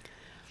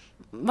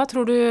 Hva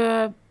tror du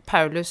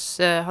Paulus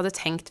hadde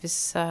tenkt hvis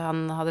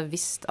han hadde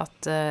visst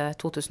at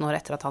 2000 år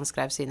etter at han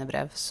skrev sine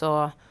brev,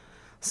 så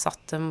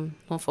satt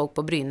noen folk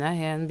på Bryne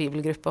i en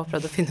bibelgruppe og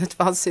prøvde å finne ut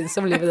hva han synes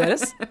om livet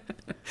deres?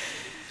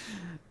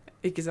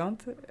 Ikke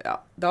sant? Ja,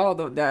 da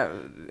hadde det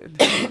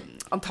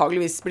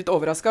antageligvis blitt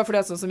overrasket, for det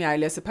er sånn som jeg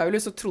leser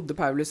Paulus, så trodde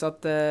Paulus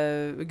at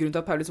grunnen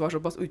til at Paulus var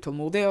såpass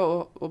utålmodig,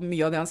 og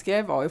mye av det han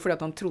skrev var jo fordi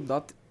at han trodde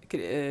at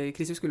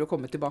Kristus skulle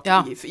komme tilbake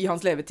i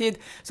hans levetid.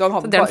 Så han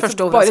hadde det er den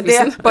første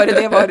overraskelsen. Bare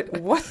det var,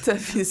 what?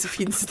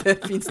 Finns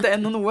det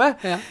ennå noe?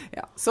 Ja.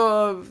 Ja, så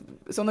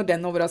når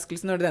den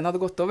overraskelsen, når den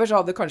hadde gått over, så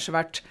hadde det kanskje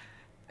vært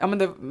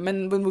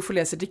men hvorfor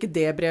leser dere ikke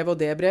det brevet og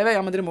det brevet?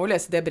 Ja, men dere må jo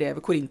lese det brevet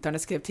korinterne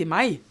skrev til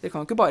meg. Dere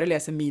kan jo ikke bare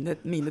lese mine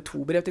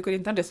 2 brev til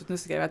korinterne, dessuten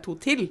skrev jeg 2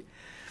 til.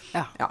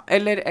 Ja,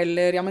 eller,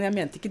 men jeg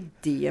mente ikke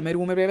det med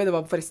romerbrevet,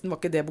 var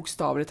ikke det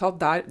bokstavelig talt.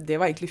 Det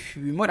var egentlig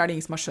humor. Er det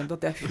ingen som har skjønt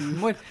at det er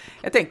humor?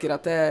 Jeg tenker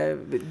at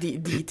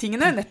de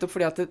tingene, nettopp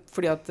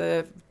fordi at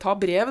ta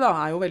brev da,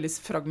 er jo veldig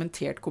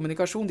fragmentert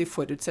kommunikasjon. De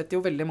forutsetter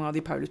jo veldig mange av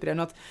de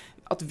Paulusbrevene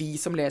at vi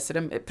som leser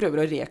dem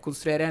prøver å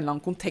rekonstruere en eller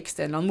annen kontekst,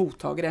 en eller annen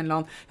mottaker,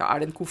 er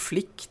det en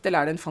konflikt,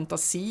 eller er det en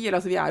fantasi? Eller,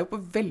 altså, vi er jo på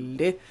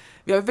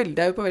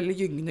veldig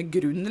gyngende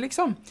grunn,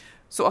 liksom.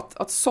 Så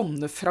at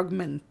sånne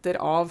fragmenter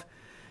av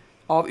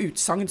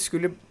utsagn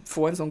skulle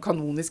få en sånn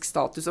kanonisk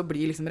status og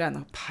bli liksom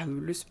regnet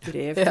Paulus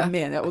brev til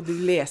menighet, og det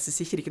leses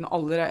i kirken,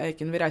 og alle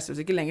vi reiser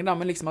oss ikke lenger da,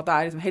 men liksom at det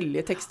er liksom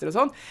hellige tekster og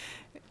sånn.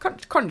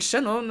 Kanskje,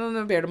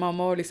 nå ber de meg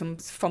om å liksom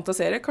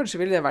fantasere, kanskje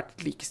ville det vært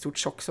et like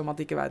stort sjokk som at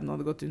ikke verden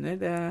hadde gått under.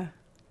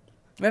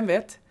 Hvem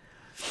vet?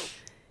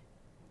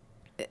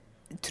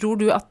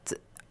 Tror du at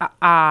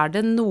er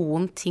det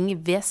noen ting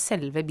ved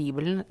selve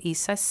Bibelen i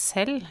seg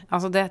selv?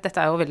 Altså dette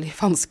er jo veldig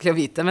vanskelig å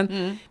vite, men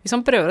hvis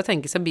man prøver å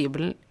tenke seg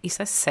Bibelen i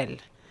seg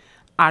selv,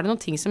 er det noen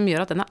ting som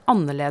gjør at den er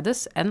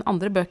annerledes enn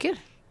andre bøker?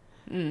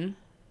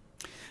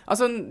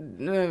 Altså,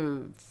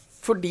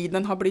 fordi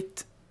den har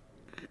blitt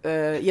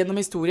gjennom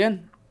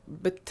historien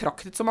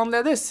betraktet som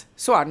annerledes,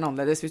 så er den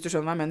annerledes, hvis du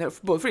skjønner hva jeg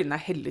mener. Både fordi den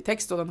er hellig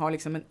tekst, og den har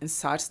liksom en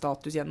sær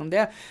status gjennom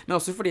det, men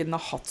også fordi den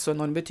har hatt så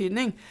enorm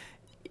betydning.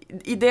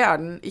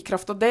 I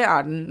kraft av det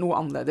er den noe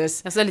annerledes.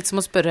 Ja, så det er litt som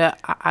å spørre,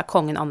 er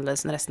kongen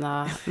annerledes enn resten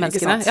av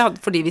menneskene? Ja,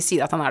 fordi vi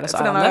sier at han er det, så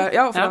er han det.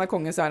 Ja, for han er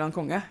konge, så er han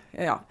konge.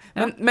 Ja.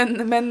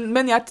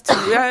 Men jeg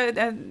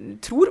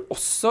tror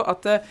også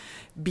at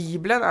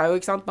Bibelen er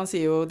jo, ikke sant,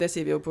 det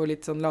sier vi jo på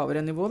litt sånn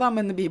lavere nivå da,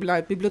 men Bibelen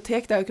er et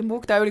bibliotek, det er jo ikke en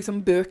bok, det er jo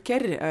liksom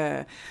bøker.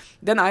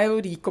 Den er jo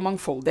rik og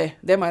mangfoldig,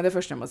 det må jeg det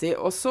første jeg må si.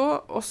 Og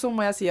så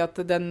må jeg si at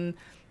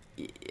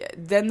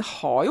den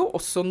har jo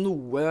også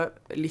noe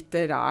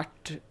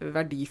litterært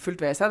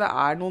verdifullt ved seg. Det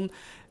er noen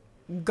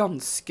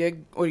ganske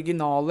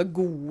originale,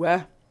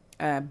 gode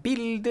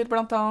bilder,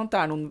 blant annet. Det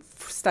er noen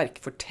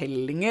sterke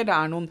fortellinger, det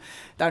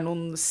er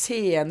noen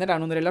scener, det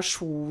er noen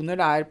relasjoner.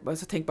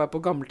 Altså, tenk bare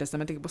på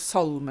Gammeltestamentet, tenk på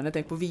salmene,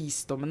 tenk på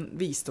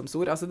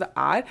visdomsord. Altså, det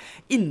er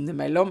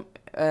innimellom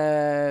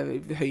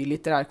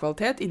høylitterær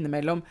kvalitet,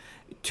 innimellom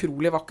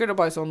utrolig vakkert, og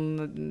bare sånn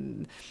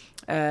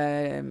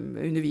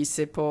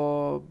underviser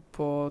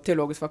på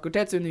teologisk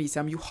fakultet, så underviser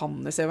jeg om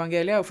Johannes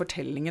evangeliet og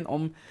fortellingen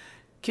om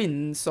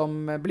kvinnen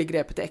som blir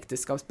grepet til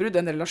ekteskapsbrudd,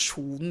 den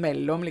relasjonen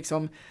mellom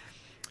liksom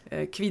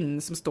kvinnen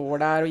som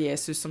står der, og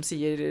Jesus som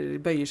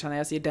bøyer seg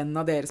ned og sier, den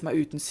av dere som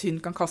uten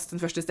synd kan kaste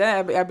den første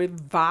sted.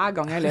 Hver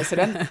gang jeg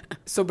leser den,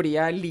 så blir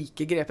jeg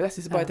like grepet. Jeg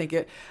synes bare, jeg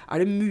tenker,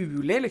 det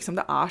mulig? Liksom,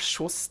 det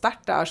så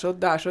sterkt,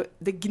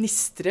 det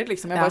gnistrer,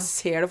 liksom. Jeg bare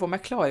ser det for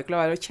meg, jeg klarer ikke å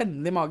la være å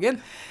kjenne det i magen.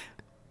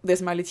 Det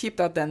som litt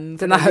kjipt at den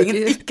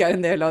fortellingen ikke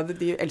en del av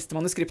de eldste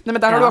manuskriptene. Men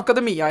der har du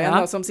Akademia igjen,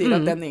 da, som sier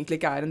at den egentlig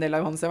ikke en del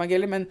av Johannes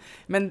evangeliet.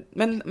 Men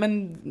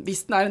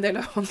hvis den en del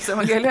av Johannes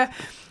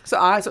evangeliet, så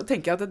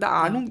tenker jeg at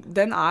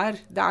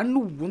det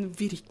noen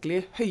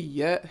virkelig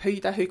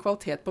det høy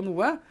kvalitet på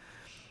noe.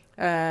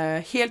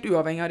 Helt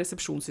uavhengig av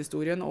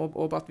resepsjonshistorien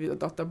og at det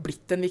har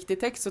blitt en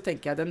viktig tekst, så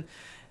tenker jeg den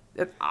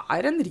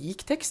en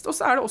rik tekst. Og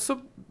så det også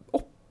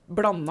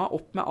blandet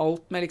opp med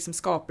alt, med liksom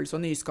skapelse og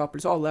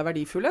nyskapelse, og alle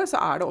verdifulle, så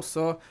det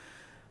også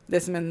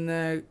det som en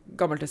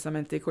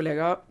gammeltestamentlig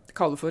kollega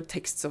kaller for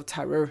texts of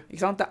terror.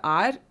 Ikke sant?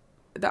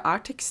 Det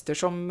tekster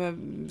som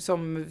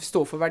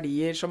står for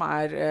verdier, som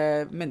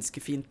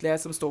menneskefiendtlige,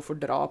 som står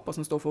for drap, og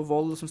som står for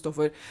vold, som står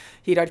for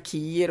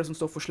hierarkier, og som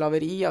står for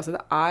slaveri. Altså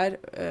det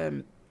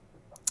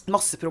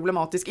masse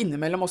problematisk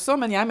innimellom også,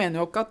 men jeg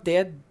mener jo ikke at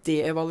det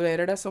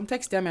devaluerer det som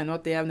tekst. Jeg mener jo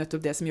at det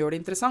nettopp det som gjør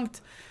det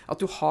interessant. At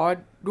du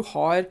har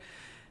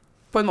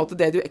på en måte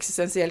det du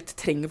eksistensielt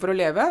trenger for å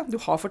leve. Du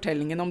har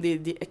fortellingen om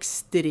de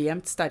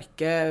ekstremt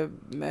sterke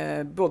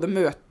både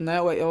møtene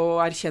og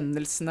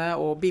erkjennelsene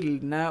og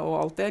bildene og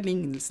alt det,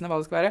 lignelsene, hva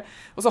det skal være.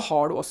 Og så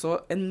har du også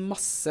en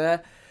masse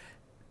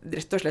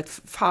rett og slett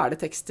fæle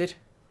tekster.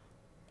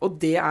 Og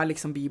det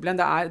liksom Bibelen.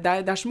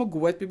 Det som å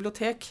gå i et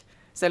bibliotek.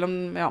 Selv om,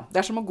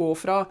 det som å gå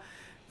fra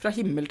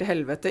himmel til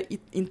helvete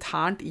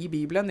internt i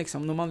Bibelen,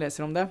 liksom, når man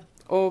leser om det.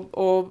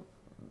 Og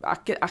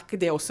ikke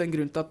det også en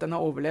grunn til at den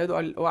har overlevd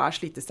og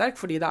slitesterk?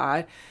 Fordi det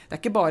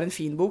ikke bare en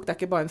fin bok, det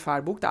ikke bare en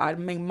fæl bok, det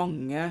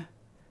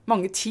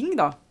mange ting,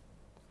 da.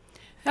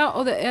 Ja,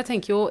 og jeg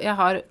tenker jo, jeg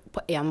har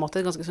på en måte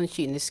et ganske sånn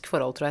kynisk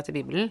forhold, tror jeg, til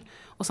Bibelen.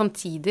 Og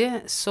samtidig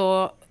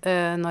så,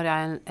 når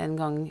jeg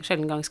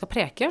sjelden gang skal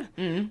preke,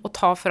 og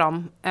ta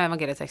fram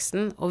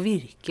evangelieteksten, og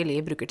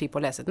virkelig bruker tid på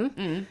å lese den,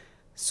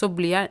 så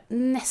blir jeg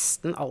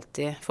nesten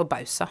alltid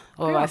forbauset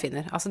over hva jeg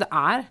finner. Altså det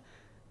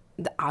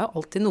jo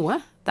alltid noe.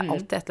 Det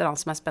alltid et eller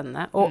annet som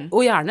spennende.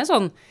 Og gjerne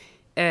sånn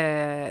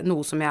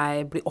noe som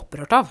jeg blir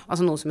opprørt av.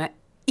 Altså noe som jeg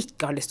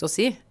ikke har lyst til å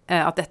si.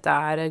 At dette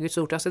Guds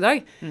ord til oss i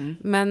dag.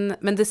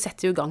 Men det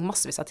setter jo i gang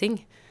massevis av ting.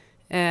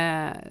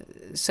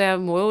 Så jeg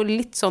må jo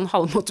litt sånn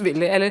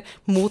halvmotvillig, eller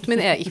mot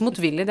min egen, ikke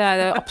motvillig, det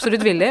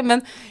absolutt villig,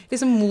 men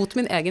liksom mot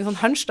min egen sånn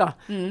hunch da,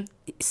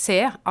 se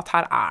at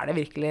her det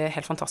virkelig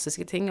helt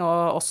fantastiske ting,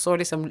 og også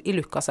liksom i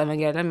Lukas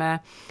evangeliet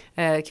med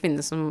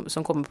kvinnen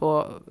som kommer på,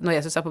 når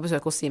Jesus på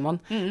besøk hos Simon,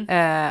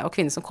 og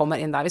kvinnen som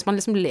kommer inn der. Hvis man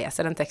liksom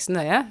leser den teksten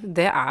nøye,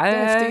 det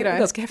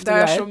ganske heftige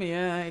greier. Det så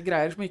mye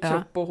greier, så mye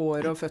kropp og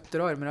hår og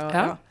føtter og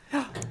armer.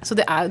 Så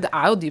det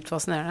jo dypt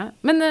fascinerende.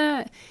 Men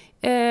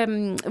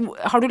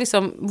har du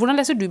liksom, hvordan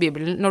leser du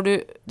Bibelen når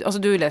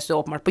du leser jo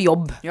åpenbart på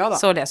jobb,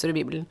 så leser du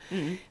Bibelen.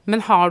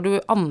 Men har du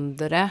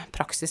andre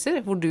praksiser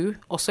hvor du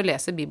også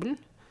leser Bibelen,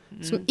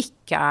 som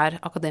ikke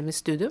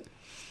akademisk studium?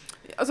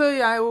 Altså,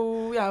 jeg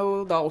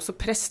jo da også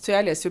prest, så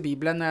jeg leser jo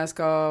Bibelen når jeg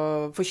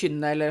skal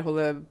forkynne eller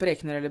holde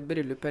prekener eller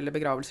bryllup eller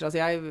begravelser. Altså,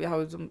 jeg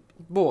har jo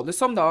både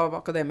som da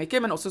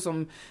akademiker, men også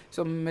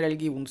som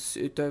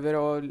religionsutøver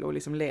og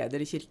liksom leder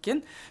i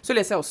kirken, så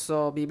leser jeg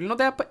også Bibelen. Og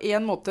det på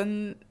en måte en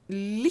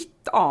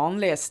litt annen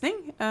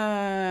lesning,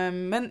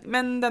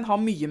 men den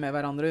har mye med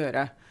hverandre å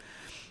gjøre.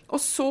 Og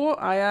så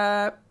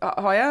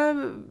har jeg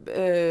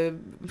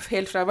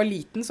helt fra jeg var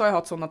liten, så har jeg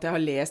hatt sånn at jeg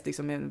har lest,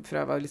 liksom, fra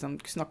jeg var liksom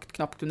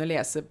knapt kunne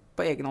lese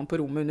på egen hånd på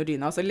rommet under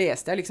dyna, så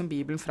leste jeg liksom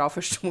Bibelen fra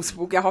første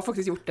Mosebok. Jeg har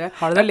faktisk gjort det.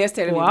 Har du det? Jeg har lest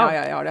hele Bibelen,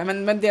 jeg har det.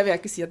 Men det vil jeg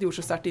ikke si at det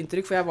gjorde så sterkt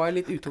inntrykk, for jeg var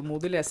litt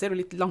utålmodig leser,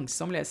 og litt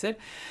langsom leser.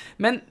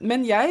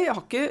 Men jeg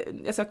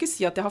skal ikke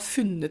si at jeg har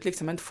funnet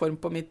liksom en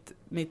form på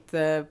mitt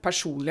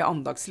personlige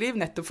andagsliv,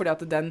 nettopp fordi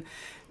at den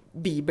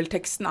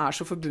bibelteksten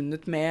så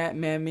forbundet med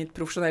mitt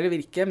profesjonelle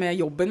virke, med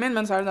jobben min,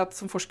 men så det at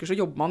som forsker så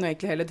jobber man jo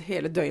egentlig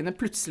hele døgnet.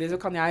 Plutselig så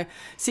kan jeg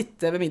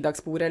sitte ved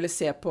middagsbordet eller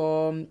se på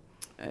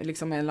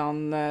liksom en eller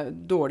annen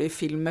dårlig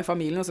film med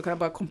familien, og så kan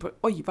jeg bare komme på,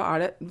 oi, hva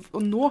det?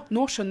 Og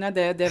nå skjønner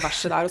jeg det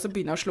verset der, og så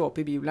begynner jeg å slå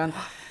opp i Bibelen.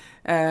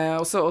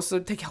 Og så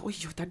tenker jeg, oi,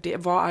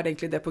 hva det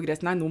egentlig det på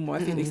gresk? Nei, nå må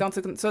jeg finne, ikke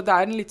sant? Så det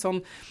en litt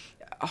sånn,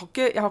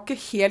 jeg har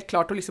ikke helt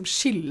klart å liksom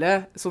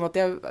skille, sånn at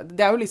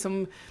det jo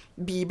liksom,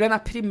 Bibelen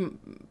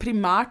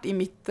primært i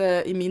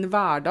min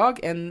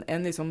hverdag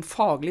en liksom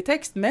faglig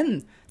tekst,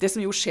 men det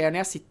som jo skjer når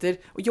jeg sitter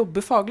og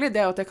jobber faglig,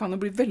 det at jeg kan jo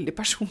bli veldig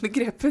personlig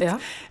grepet. Ja.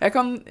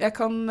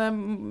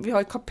 Vi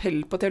har et kapell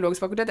på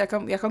teologisk fakultet,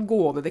 jeg kan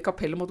gå ned i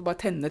kapellet og måtte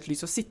bare tenne et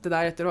lys og sitte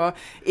der etter å ha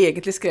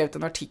egentlig skrevet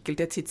en artikkel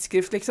til et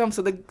tidsskrift, liksom,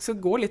 så det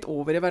går litt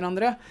over i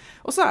hverandre.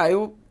 Og så jeg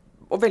jo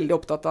veldig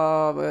opptatt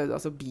av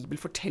altså,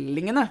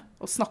 bibelfortellingene,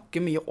 og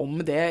snakke mye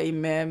om det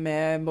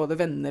med både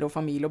venner og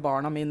familie og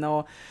barna mine,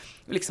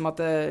 liksom at,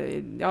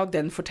 ja,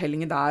 den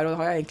fortellingen der, og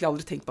har jeg egentlig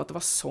aldri tenkt på at det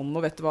var sånn,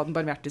 og vet du hva, den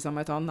barmhjertige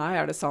samaritan, nei,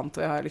 er det sant?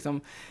 Og jeg har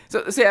liksom,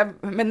 så jeg,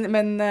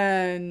 men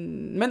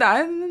det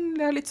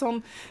er litt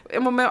sånn,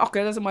 med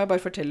akkurat det så må jeg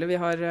bare fortelle,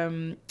 vi har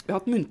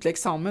hatt muntlig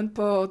eksamen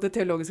på Det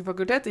teologiske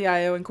fakultet,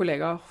 jeg og en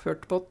kollega har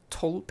hørt på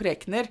 12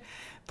 prekener,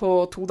 på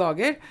 2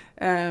 dager.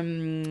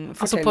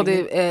 Altså på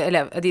de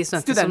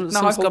studentene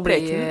som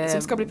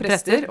skal bli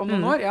prester om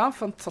noen år. Ja,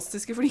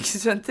 fantastiske flinke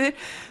studenter.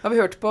 Da har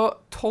vi hørt på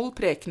 12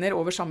 prekener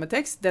over samme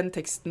tekst. Den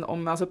teksten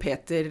om, altså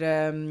Peter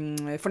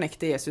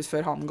fornekte Jesus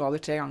før han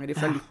galer 3 ganger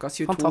fra Lukas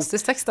 22.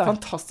 Fantastisk tekst da.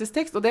 Fantastisk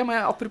tekst. Og det må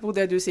jeg, apropos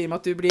det du sier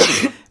med at du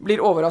blir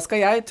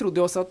overrasket. Jeg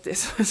trodde jo også at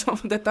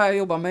dette har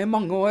jeg jobbet med i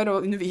mange år,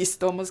 og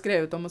undervist om og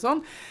skrevet om og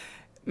sånn.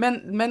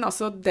 Men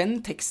altså, den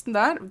teksten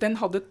der, den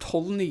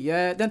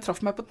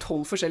traff meg på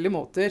 12 forskjellige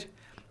måter.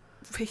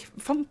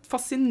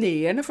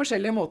 Fascinerende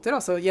forskjellige måter,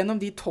 altså,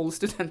 gjennom de 12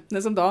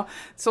 studentene som da,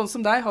 sånn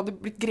som deg, hadde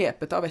blitt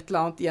grepet av et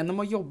eller annet,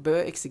 gjennom å jobbe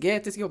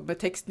eksegetisk, jobbe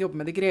med teksten,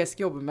 jobbe med det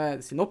greske, jobbe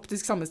med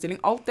synoptisk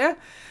sammenstilling, alt det,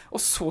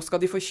 og så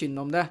skal de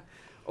forkynne om det.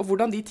 Og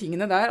hvordan de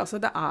tingene der,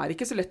 altså det er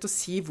ikke så lett å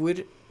si hvor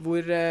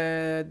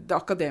det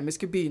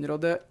akademiske begynner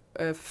og det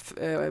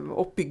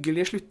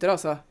oppbyggelige slutter,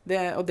 altså.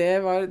 Og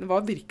det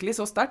var virkelig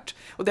så sterkt.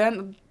 Og det er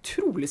en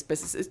utrolig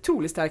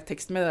sterk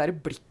tekst med det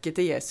der blikket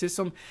til Jesus,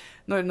 som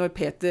når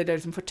Peter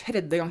liksom for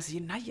 3. gang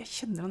sier, nei, jeg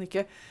kjenner han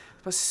ikke.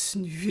 Bare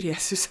snur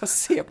Jesus og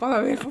ser på han, det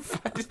er jo helt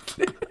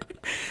forferdelig.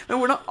 Men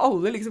hvordan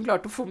alle liksom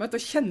klarte å få meg til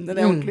å kjenne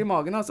det ordentlig i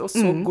magen, altså, og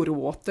så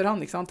gråter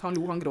han, ikke sant?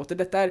 Han gråter.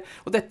 Dette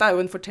er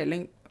jo en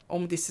fortelling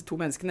om disse 2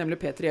 menneskene,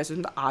 nemlig Peter og Jesus,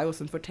 men det er jo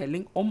også en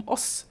fortelling om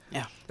oss.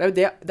 Ja.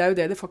 Det er jo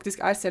det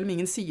faktisk er, selv om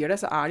ingen sier det,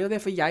 så er det jo det,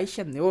 for jeg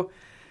kjenner jo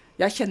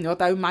at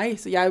det er jo meg,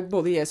 så jeg er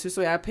både Jesus,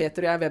 og jeg er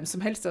Peter, og jeg er hvem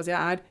som helst, altså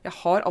jeg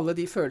har alle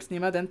de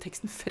følelsene i meg, den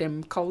teksten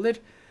fremkaller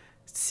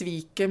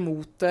sviket,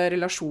 motet,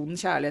 relasjonen,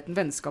 kjærligheten,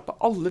 vennskapet,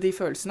 alle de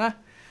følelsene.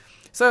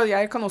 Så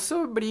jeg kan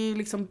også bli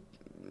liksom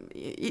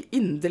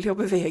inderlig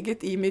og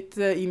beveget i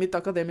mitt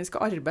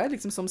akademiske arbeid,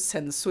 liksom som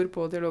sensor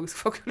på Teologisk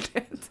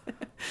fakultet.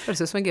 Det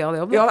synes som en gøyal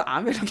jobb. Ja, det er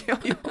en veldig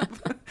gøyal jobb.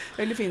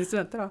 Veldig fine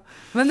studenter, da.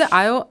 Men det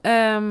er jo,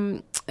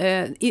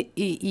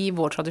 i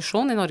vår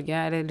tradisjon i Norge,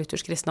 eller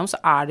luthersk kristendom, så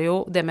er det jo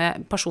det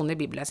med personlig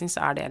bibellesing, så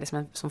er det liksom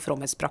en sånn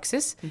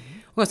fromhetspraksis.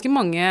 Og ganske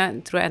mange,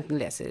 tror jeg,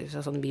 enten leser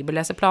sånne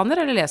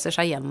bibelleseplaner, eller leser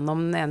seg gjennom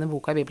den ene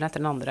boka i Bibelen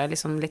etter den andre,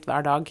 liksom litt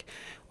hver dag,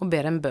 og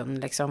ber en bønn,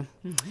 liksom.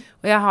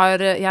 Og jeg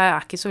er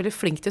ikke så veldig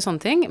flink til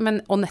sånne ting,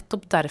 og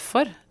nettopp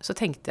derfor så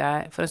tenkte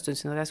jeg for en stund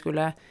siden at jeg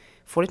skulle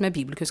få litt mer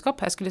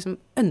bibelkunnskap. Jeg skulle liksom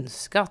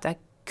ønske at jeg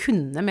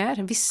kunne mer,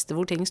 visste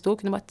hvor ting stod,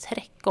 kunne bare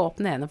trekke opp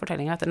den ene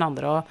fortellingen etter den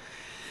andre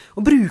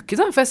og bruke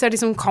det, for jeg ser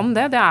liksom kan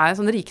det er en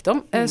sånn rikdom.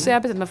 Så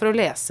jeg bestemte meg for å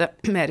lese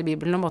mer i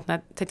Bibelen, og måten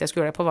jeg tenkte jeg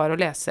skulle gjøre det på var å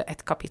lese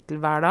et kapittel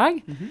hver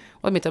dag,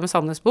 og begynte jeg med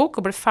Salmenes bok,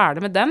 og ble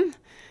ferdig med den.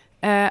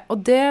 Og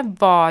det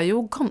var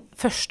jo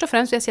først og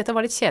fremst, vil jeg si at det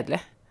var litt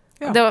kjedelig.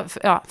 Ja. Det var,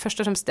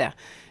 først og fremst det.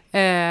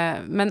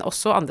 Men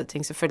også andre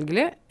ting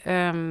selvfølgelig.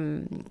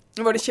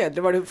 Var det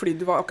kjedelig? Var det fordi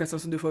du var akkurat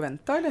sånn som du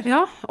forventet, eller?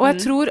 Ja, og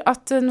jeg tror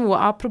at noe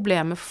av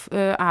problemet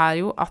er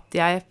jo at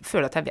jeg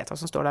føler at jeg vet hva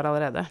som står der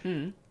allerede.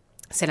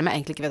 Selv om jeg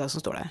egentlig ikke vet hva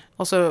som står der.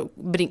 Og så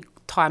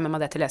tar jeg med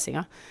meg det til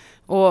lesinga.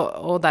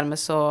 Og dermed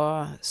så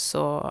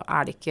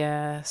er det ikke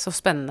så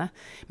spennende.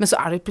 Men så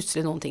er det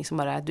plutselig noen ting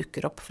som bare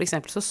dukker opp. For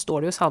eksempel så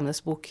står det jo i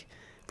Salmenes bok,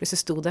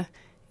 plutselig sto det,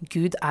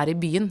 Gud er i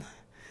byen.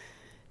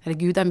 Eller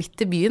Gud er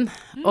midt i byen,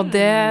 og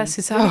det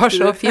synes jeg var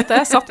så fint.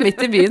 Jeg satt midt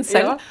i byen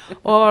selv,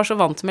 og var så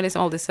vant med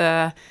liksom alle disse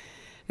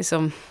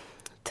liksom,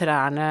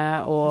 trærne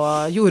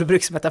og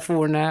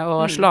jordbruksmetaforene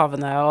og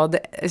slavene, og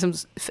det, liksom,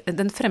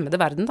 den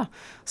fremmede verden da,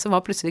 så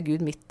var plutselig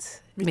Gud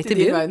midt i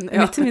byen. Verden,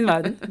 ja. Midt i min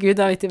verden.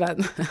 Gud er midt i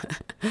verden.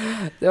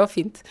 Det var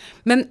fint.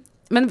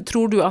 Men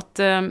tror du at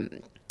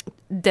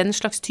den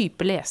slags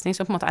type lesning,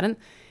 som på en måte er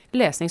en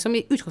lesning som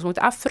i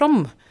utgangspunktet er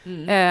from,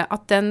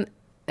 at den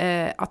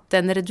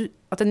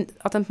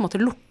på en måte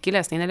lukker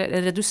lesningen,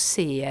 eller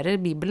reduserer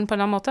Bibelen på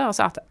en eller annen måte,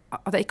 altså at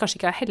det kanskje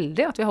ikke er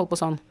heldig at vi holder på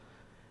sånn?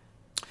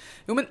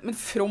 Jo, men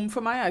from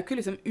for meg er jo ikke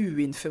liksom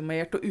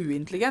uinformert og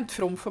uintelligent.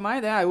 From for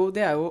meg, det er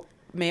jo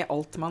med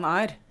alt man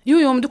er. Jo,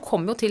 men du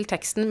kommer jo til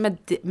teksten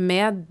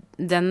med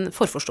den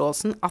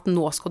forforståelsen at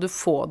nå skal du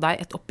få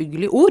deg et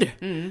oppbyggelig ord.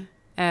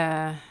 Det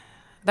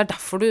er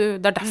derfor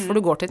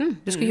du går til den.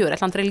 Du skal gjøre et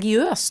eller annet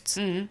religiøst.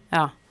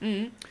 Ja.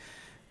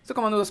 Så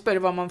kan man jo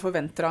spørre hva man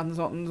forventer av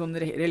en sånn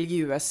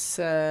religiøs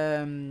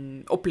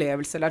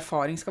opplevelse eller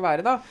erfaring skal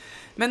være da.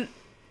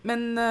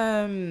 Men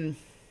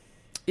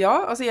ja,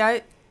 altså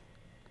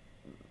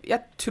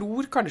jeg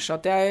tror kanskje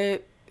at jeg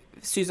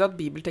synes at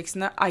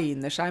bibeltekstene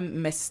egner seg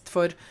mest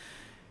for,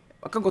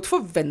 man kan godt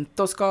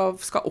forvente og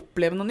skal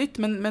oppleve noe nytt,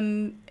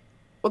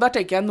 og der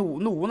tenker jeg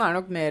noen er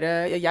nok mer,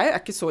 jeg er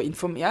ikke så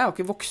jeg har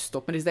ikke vokst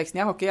opp med disse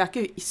tekstene, jeg er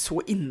ikke så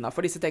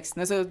innenfor disse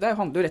tekstene, så det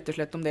handler jo rett og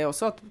slett om det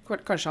også, at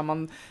kanskje har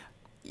man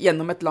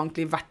gjennom et langt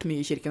liv vært mye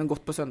i kirken og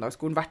gått på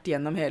søndagsskolen, vært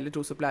gjennom hele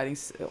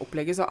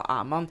trosopplæringsopplegget, så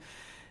er man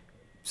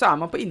så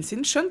man på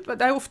innsiden skjønt.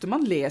 Det jo ofte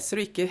man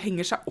leser og ikke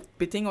henger seg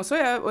opp i ting også.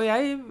 Og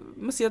jeg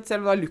må si at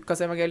selv da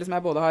Lukas-evangeliet, som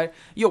jeg både har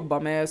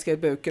jobbet med,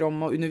 skrevet bøker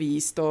om og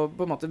undervist og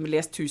på en måte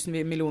lest 1000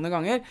 millioner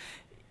ganger,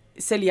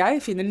 selv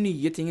jeg finner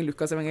nye ting i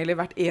Lukas-evangeliet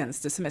hvert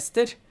eneste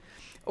semester.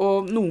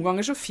 Og noen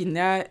ganger så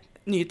finner jeg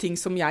nye ting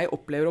som jeg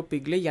opplever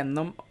oppbyggelig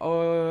gjennom å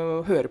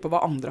høre på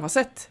hva andre har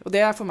sett. Og det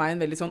for meg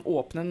en veldig sånn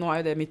åpne, nå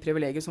jo det mitt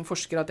privilegium som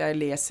forsker, at jeg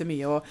leser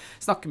mye og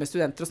snakker med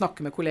studenter og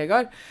snakker med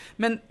kollegaer.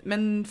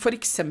 Men for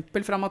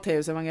eksempel fra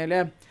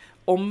Matteus-evangeliet,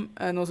 om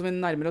nå som vi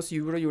nærmer oss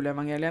jul og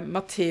juleevangeliet,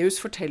 Matteus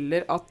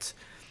forteller at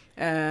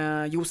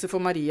Josef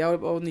og Maria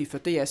og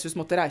nyfødte Jesus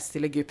måtte reise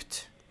til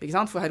Egypt, ikke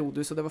sant? For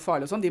Herodes, og det var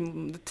farlig og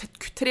sånn.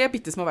 3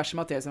 bittesmå vers i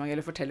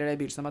Matteus-evangeliet forteller det i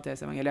begynnelsen av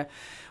Matteus-evangeliet.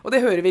 Og det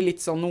hører vi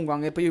litt sånn noen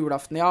ganger på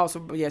julaften. Ja, altså,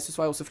 Jesus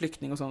var jo også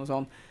flyktning og sånn og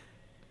sånn.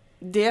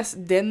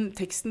 Den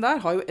teksten der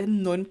har jo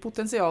enormt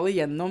potensial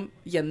gjennom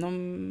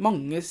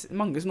mange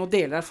som nå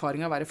deler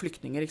erfaring av å være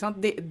flyktninger, ikke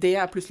sant? Det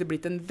plutselig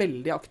blitt en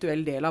veldig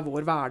aktuell del av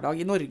vår hverdag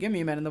i Norge,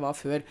 mye mer enn det var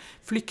før.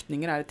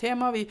 Flyktninger et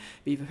tema, vi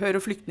hører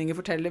flyktninger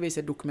fortelle, vi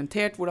ser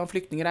dokumentert hvordan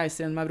flyktninger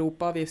reiser gjennom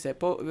Europa, vi ser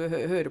på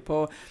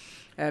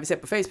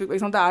Facebook,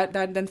 ikke sant?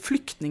 Den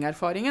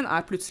flyktningerfaringen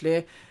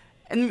plutselig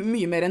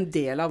mye mer en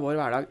del av vår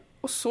hverdag.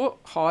 Og så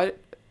har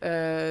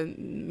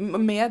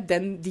med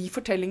de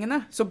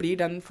fortellingene, så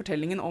blir den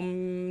fortellingen om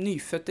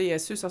nyfødte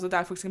Jesus, altså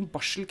det faktisk en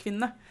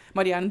barselkvinne.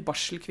 Maria en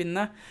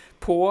barselkvinne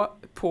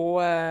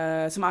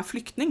som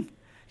flyktning.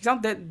 Ikke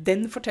sant?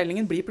 Den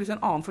fortellingen blir plutselig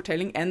en annen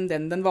fortelling enn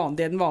den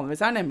vanligvis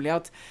nemlig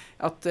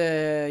at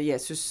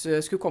Jesus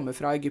skulle komme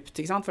fra Egypt,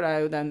 ikke sant? For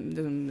det jo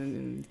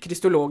den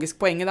kristologisk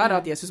poenget der,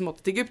 at Jesus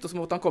måtte til Egypt, og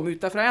så måtte han komme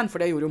ut derfra igjen, for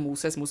det gjorde jo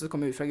Moses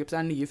kom ut fra Egypt, så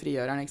den nye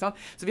frigjøreren, ikke sant?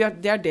 Så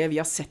det det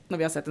vi har sett når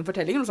vi har sett en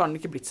fortelling, og så har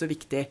den ikke blitt så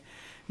viktig.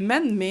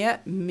 Men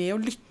ved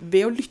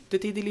å lytte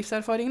til de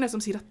livserfaringene som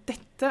sier at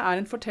dette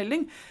en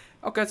fortelling,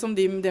 akkurat som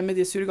det med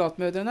de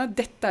surrogatmødrene,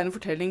 dette en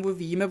fortelling hvor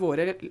vi med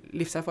våre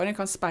livserfaringer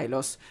kan speile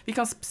oss. Vi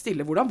kan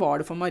stille hvordan var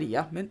det for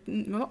Maria, men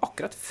hun har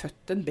akkurat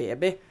født en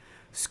baby.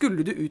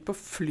 Skulle du ut på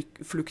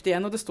flukt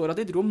igjen, og det står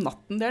at de dro om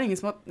natten, det ingen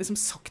som har liksom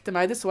sagt til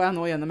meg, det så jeg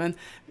nå gjennom en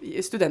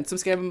student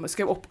som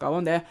skrev oppgave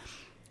om det.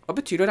 Hva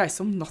betyr det å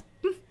reise om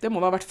natten? Det må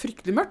da ha vært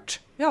fryktelig mørkt.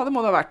 Ja, det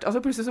må det ha vært.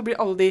 Altså plutselig så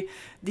blir alle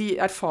de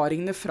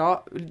erfaringene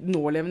fra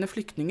nålevende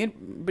flyktninger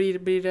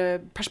blir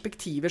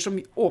perspektiver som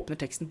åpner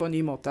teksten på en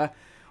ny måte.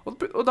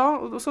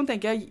 Og sånn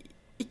tenker jeg,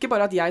 ikke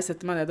bare at jeg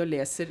setter meg ned og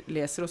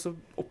leser og så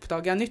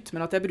oppdager jeg nytt,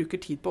 men at jeg bruker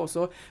tid på også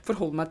å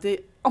forholde meg til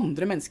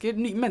andre mennesker,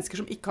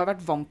 mennesker som ikke har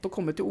vært vant til å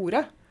komme til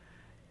orde.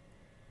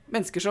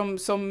 Mennesker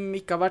som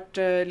ikke har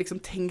vært liksom,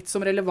 tenkt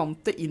som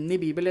relevante inn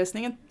i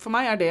bibellesningen. For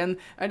meg det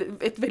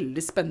et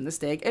veldig spennende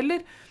steg.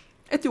 Eller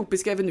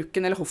etiopiske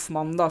evenukken, eller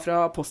hoffmannen da,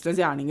 fra apostelens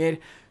gjerninger,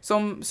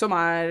 som en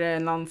eller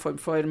annen form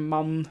for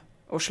mann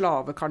og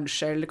slave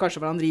kanskje, eller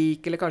kanskje var han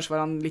rik, eller kanskje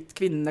var han litt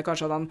kvinne,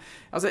 kanskje hadde han...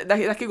 Altså, det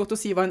ikke godt å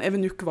si hva en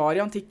evenukk var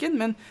i antikken,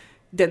 men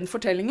den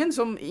fortellingen,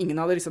 som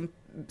ingen hadde liksom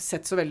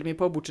sett så veldig mye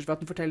på, bortsett fra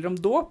at den forteller om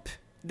dåp,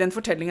 den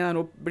fortellingen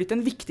nå blitt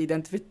en viktig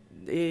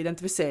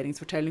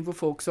identifiseringsfortelling for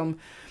folk som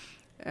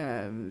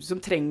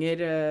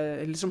trenger,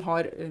 eller som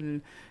har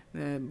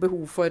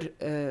behov for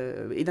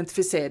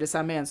identifisere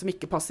seg med en som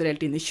ikke passer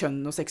helt inn i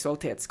kjønn- og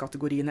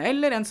seksualitetskategoriene,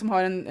 eller en som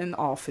har en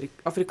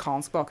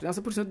afrikansk bakgrunn.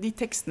 Altså plutselig de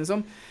tekstene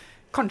som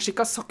kanskje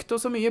ikke har sagt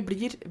så mye,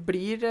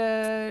 blir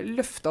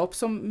løftet opp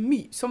som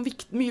mye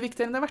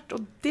viktigere enn det har vært.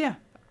 Og det,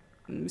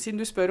 siden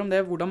du spør om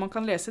det, hvordan man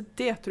kan lese,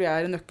 det tror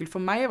jeg en nøkkel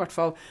for meg i hvert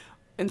fall.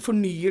 En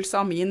fornyelse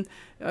av min...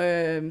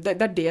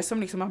 Det det som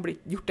liksom har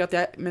gjort at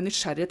jeg med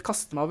nysgjerrighet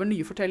kaster meg over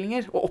nye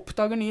fortellinger, og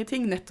oppdager nye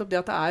ting. Nettopp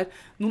det at det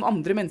noen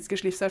andre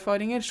menneskers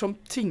livserfaringer som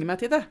tvinger meg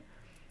til det.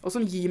 Og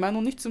som gir meg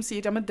noe nytt, som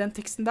sier, ja, men den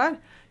teksten der,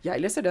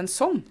 jeg leser den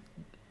sånn.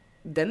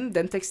 Den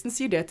teksten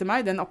sier det til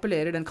meg, den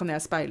appellerer, den kan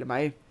jeg speile meg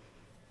i.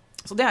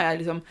 Så det jeg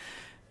liksom...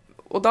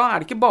 Og da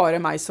det ikke bare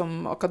meg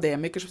som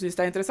akademiker som synes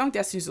det interessant,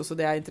 jeg synes også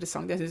det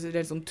interessant, jeg synes det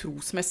helt sånn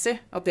trosmessig,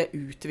 at det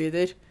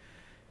utvider,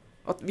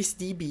 at hvis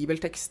de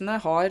bibeltekstene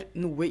har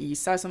noe i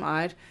seg som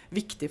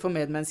viktig for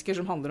medmennesker,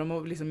 som handler om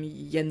å liksom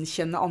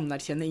gjenkjenne,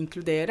 anerkjenne,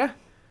 inkludere,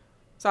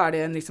 så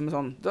det liksom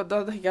sånn, det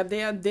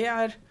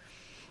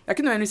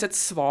ikke nødvendigvis et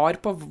svar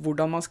på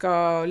hvordan man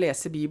skal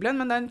lese Bibelen,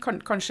 men det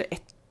kanskje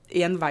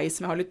en vei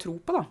som jeg har litt tro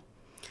på da.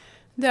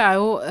 Det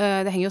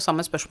henger jo sammen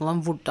med spørsmålet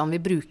om hvordan vi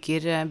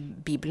bruker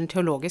Bibelen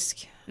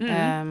teologisk.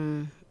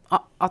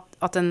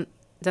 At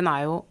den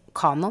jo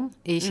kanon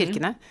i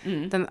kirkene.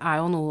 Den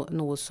jo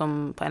noe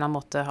som på en eller annen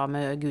måte har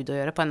med Gud å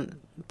gjøre,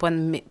 på en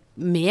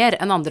mer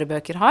enn andre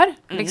bøker har,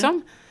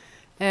 liksom.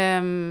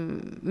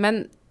 Men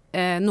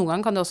noen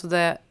ganger kan det også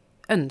det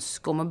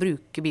ønske om å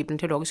bruke Bibelen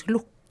teologisk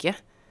lukke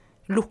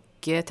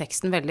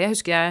teksten veldig. Jeg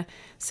husker jeg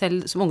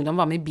selv som ungdom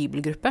var med i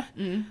bibelgruppe,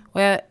 og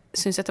jeg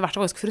synes etter hvert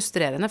det var ganske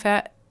frustrerende, for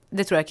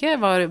det tror jeg ikke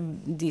var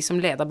de som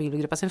ledet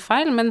bibelgruppa sin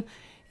feil, men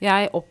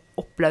jeg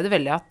opplevde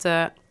veldig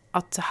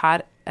at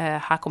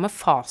her kommer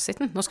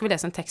fasiten. Nå skal vi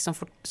lese en tekst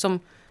som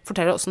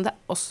forteller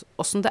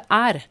hvordan det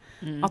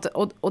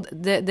og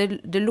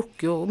det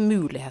lukker jo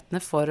mulighetene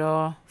for å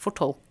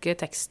fortolke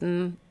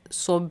teksten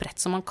så bredt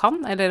som man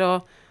kan, eller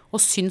å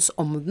synes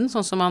om den,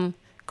 sånn som man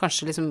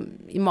kanskje liksom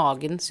i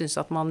magen synes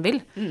at man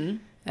vil.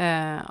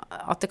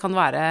 At det kan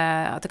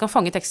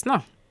fange teksten da,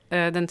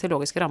 den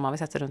teologiske ramma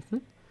vi setter rundt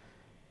den.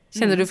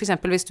 Kjenner du for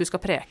eksempel, hvis du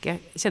skal preke,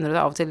 kjenner du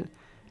det av og til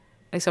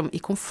liksom,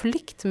 i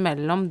konflikt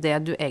mellom det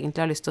du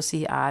egentlig har lyst til å si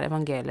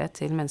evangeliet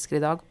til mennesker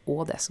i dag,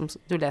 og det som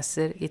du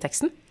leser i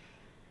teksten?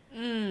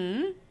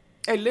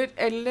 Eller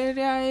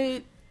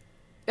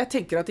jeg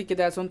tenker at ikke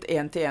det et sånt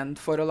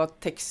en-til-en-forhold, at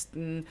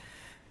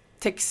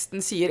teksten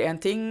sier en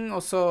ting,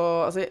 og så,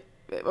 altså,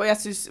 og jeg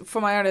synes,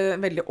 for meg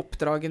det veldig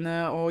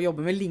oppdragende å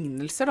jobbe med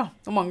lignelser da,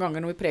 og mange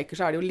ganger når vi preker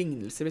så det jo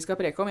lignelser vi skal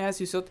preke om. Jeg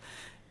synes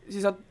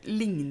at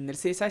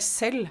lignelser i seg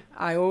selv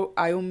er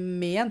jo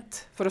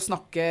ment for å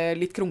snakke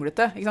litt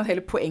kronglete, ikke sant?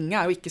 Hele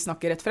poenget jo ikke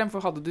snakke rett frem,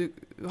 for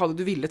hadde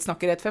du villet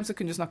snakke rett frem, så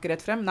kunne du snakke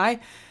rett frem. Nei,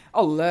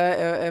 alle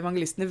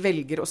evangelistene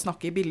velger å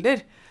snakke i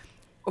bilder.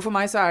 Og for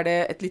meg så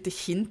det et lite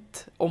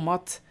hint om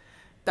at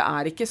det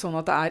ikke sånn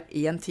at det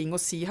en ting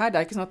å si her.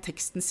 Det ikke sånn at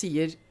teksten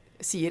sier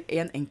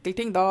en enkel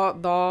ting. Da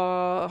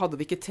hadde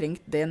vi ikke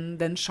trengt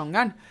den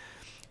sjangeren.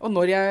 Og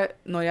når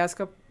jeg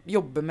skal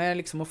jobbe med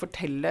liksom å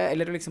fortelle,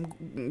 eller å liksom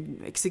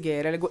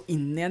eksegere, eller gå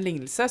inn i en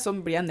lignelse, så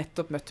blir jeg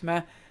nettopp møtt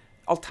med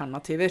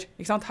alternativer.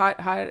 Ikke sant?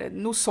 Her,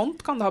 noe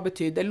sånt kan det ha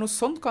betydd, eller noe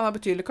sånt kan det ha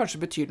betydd, eller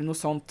kanskje betyr det noe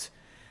sånt.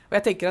 Og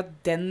jeg tenker at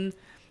den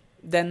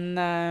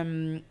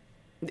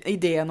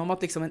ideen om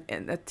at, liksom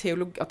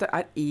at det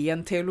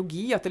en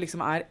teologi, at det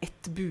liksom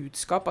ett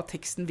budskap, at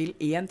teksten vil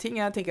en ting.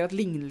 Jeg tenker at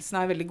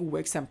lignelsen veldig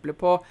gode eksempler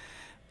på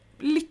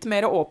litt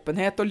mer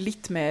åpenhet, og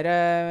litt mer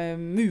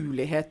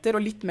muligheter,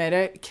 og litt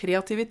mer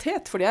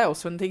kreativitet, for det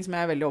også en ting som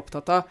jeg veldig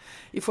opptatt av,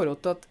 i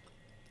forhold til at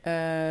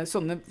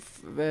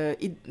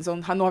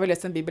nå har vi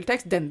lest en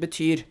bibeltekst, den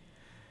betyr.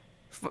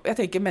 Jeg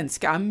tenker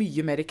mennesket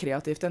mye mer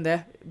kreativt enn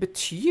det.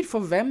 Betyr for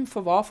hvem,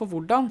 for hva, for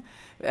hvordan?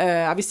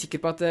 Vi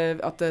sikre på at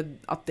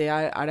det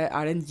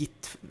en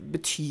gitt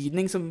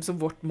betydning som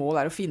vårt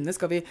mål å finne?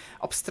 Skal vi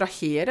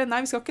abstrahere?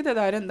 Nei, vi skal ikke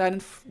det.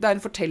 Det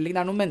en fortelling,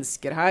 det noen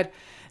mennesker her.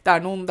 Det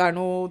noen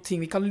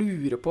ting vi kan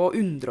lure på og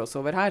undre oss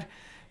over her.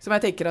 Som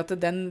jeg tenker at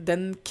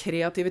den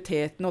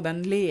kreativiteten og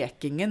den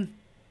lekingen,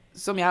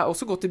 som jeg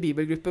også gått i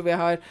bibelgrupper,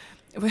 hvor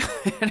jeg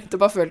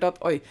nettopp har følt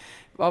at, oi,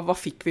 hva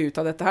fikk vi ut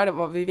av dette her?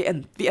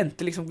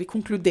 Vi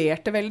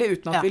konkluderte veldig,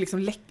 uten at vi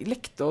liksom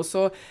lekte oss,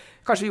 og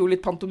kanskje vi gjorde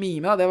litt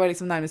pantomime, da. Det var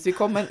liksom nærmest vi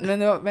kom,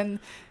 men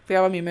for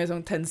jeg var mye med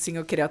sånn tensing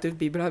og kreativt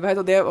bibelarbeid,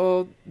 og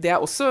det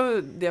også,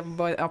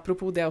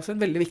 apropos, det også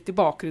en veldig viktig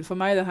bakgrunn for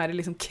meg, den her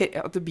liksom,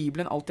 at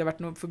Bibelen alltid har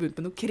vært forbundet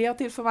med noe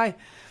kreativt for meg.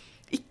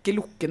 Ikke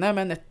lukkende,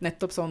 men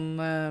nettopp sånn,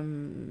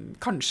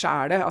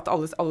 kanskje det, at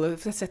alle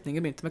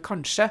setninger begynte med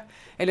kanskje,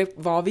 eller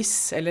hva hvis,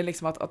 eller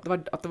liksom at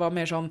det var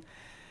mer sånn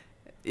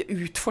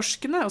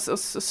utforskende og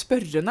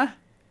spørrende.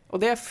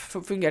 Og det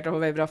fungerte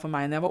veldig bra for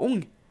meg når jeg var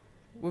ung,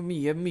 hvor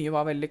mye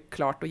var veldig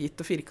klart og gitt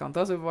og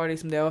firkantet, så var det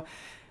liksom det å,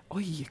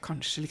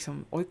 kanskje liksom,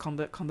 kan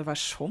det være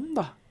sånn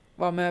da?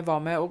 Hva med,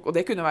 og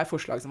det kunne være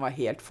forslag som var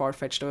helt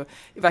far-fetched, og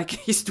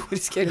hverken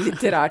historisk eller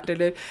litterært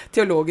eller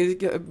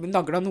teologisk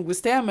naglet noe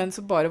sted, men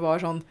så bare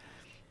var sånn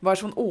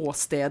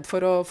åsted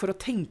for å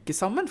tenke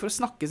sammen, for å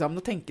snakke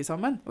sammen og tenke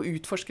sammen, og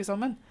utforske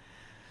sammen.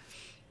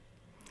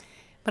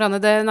 Marianne,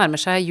 det nærmer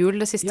seg jul.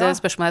 Det siste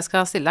spørsmålet jeg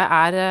skal stille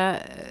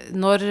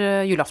når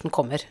julaften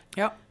kommer,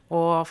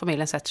 og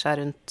familien setter seg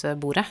rundt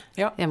bordet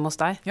hjemme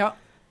hos deg.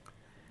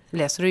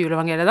 Leser du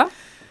juleevangeliet da?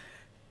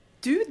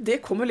 Du, det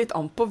kommer litt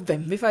an på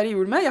hvem vi feirer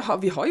jul med.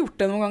 Vi har gjort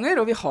det noen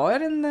ganger, og vi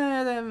har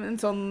en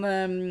sånn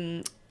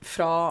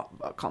fra,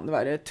 kan det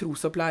være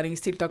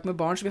trosopplæringstiltak med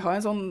barn, så vi har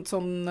en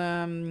sånn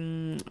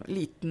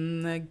liten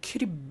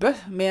krybbe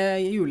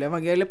med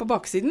juleevangeliet på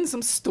baksiden,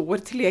 som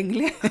står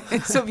tilgjengelig.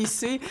 Så hvis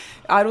vi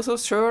hos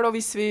oss selv, og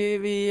hvis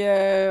vi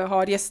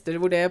har gjester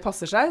hvor det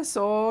passer seg,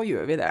 så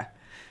gjør vi det.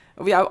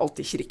 Og vi jo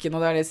alltid i kirken,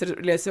 og der leser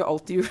vi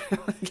alltid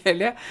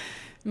juleevangeliet.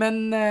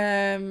 Men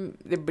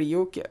det blir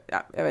jo ikke,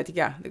 jeg vet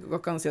ikke, jeg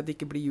kan si at det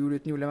ikke blir jul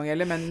uten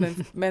juleevangeliet,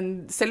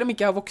 men selv om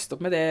ikke jeg har vokst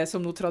opp med det som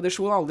noe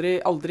tradisjon, aldri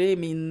i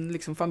min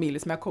liksom, familie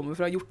som jeg kommer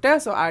fra har gjort det,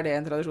 så det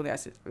en tradisjon jeg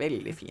synes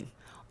veldig fin.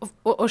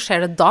 Og skjer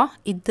det da,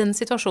 i den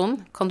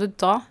situasjonen, kan du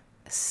da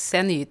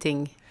se nye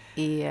ting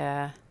i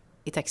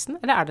teksten,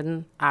 eller det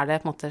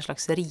på en måte en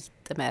slags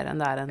rite mer enn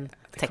det en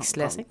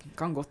tekstlesing? Det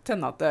kan godt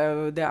hende at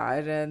det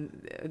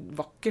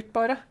vakkert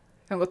bare.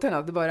 Det kan godt hende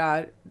at det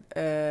bare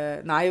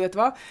nei, vet du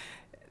hva?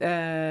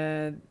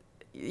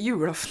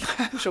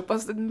 Julaften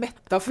såpass et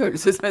mettet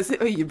følelsesmessig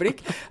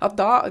øyeblikk at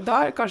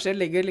da kanskje jeg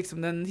legger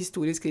liksom den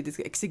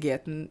historisk-kritiske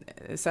eksegeten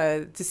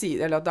seg til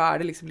side, eller da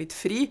det liksom litt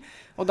fri,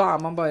 og da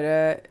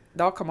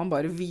kan man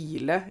bare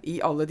hvile i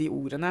alle de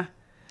ordene.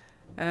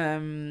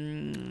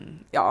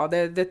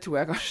 Det tror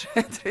jeg kanskje.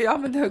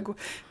 Men det jeg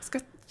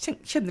skal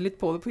kjenne litt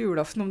på det på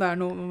julaften,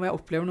 om jeg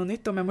opplever noe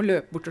nytt, om jeg må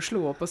løpe bort og slå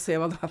opp og se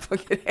hva det på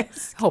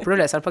gresk. Håper du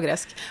leser den på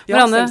gresk.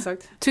 Marianne,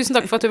 tusen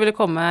takk for at du ville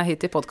komme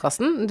hit i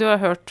podcasten. Du har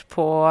hørt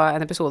på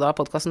en episode av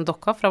podcasten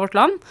Dokka fra Vårt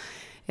Land.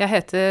 Jeg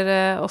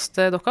heter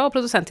Åste Dokka, og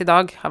produsent i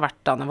dag har vært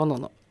Anne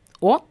Vonono.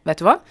 Og,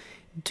 vet du hva?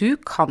 Du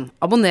kan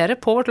abonnere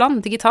på Vårt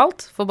Land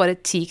digitalt for bare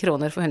 10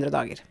 kroner for 100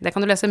 dager. Det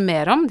kan du lese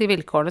mer om, de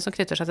vilkårene som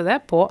knytter seg til det,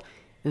 på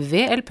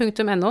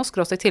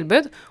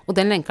vl.no/tilbud, og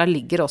den lenka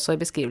ligger også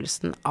i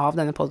beskrivelsen av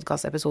denne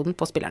podcastepisoden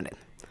på spilleren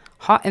din.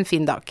 Ha en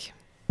fin dag!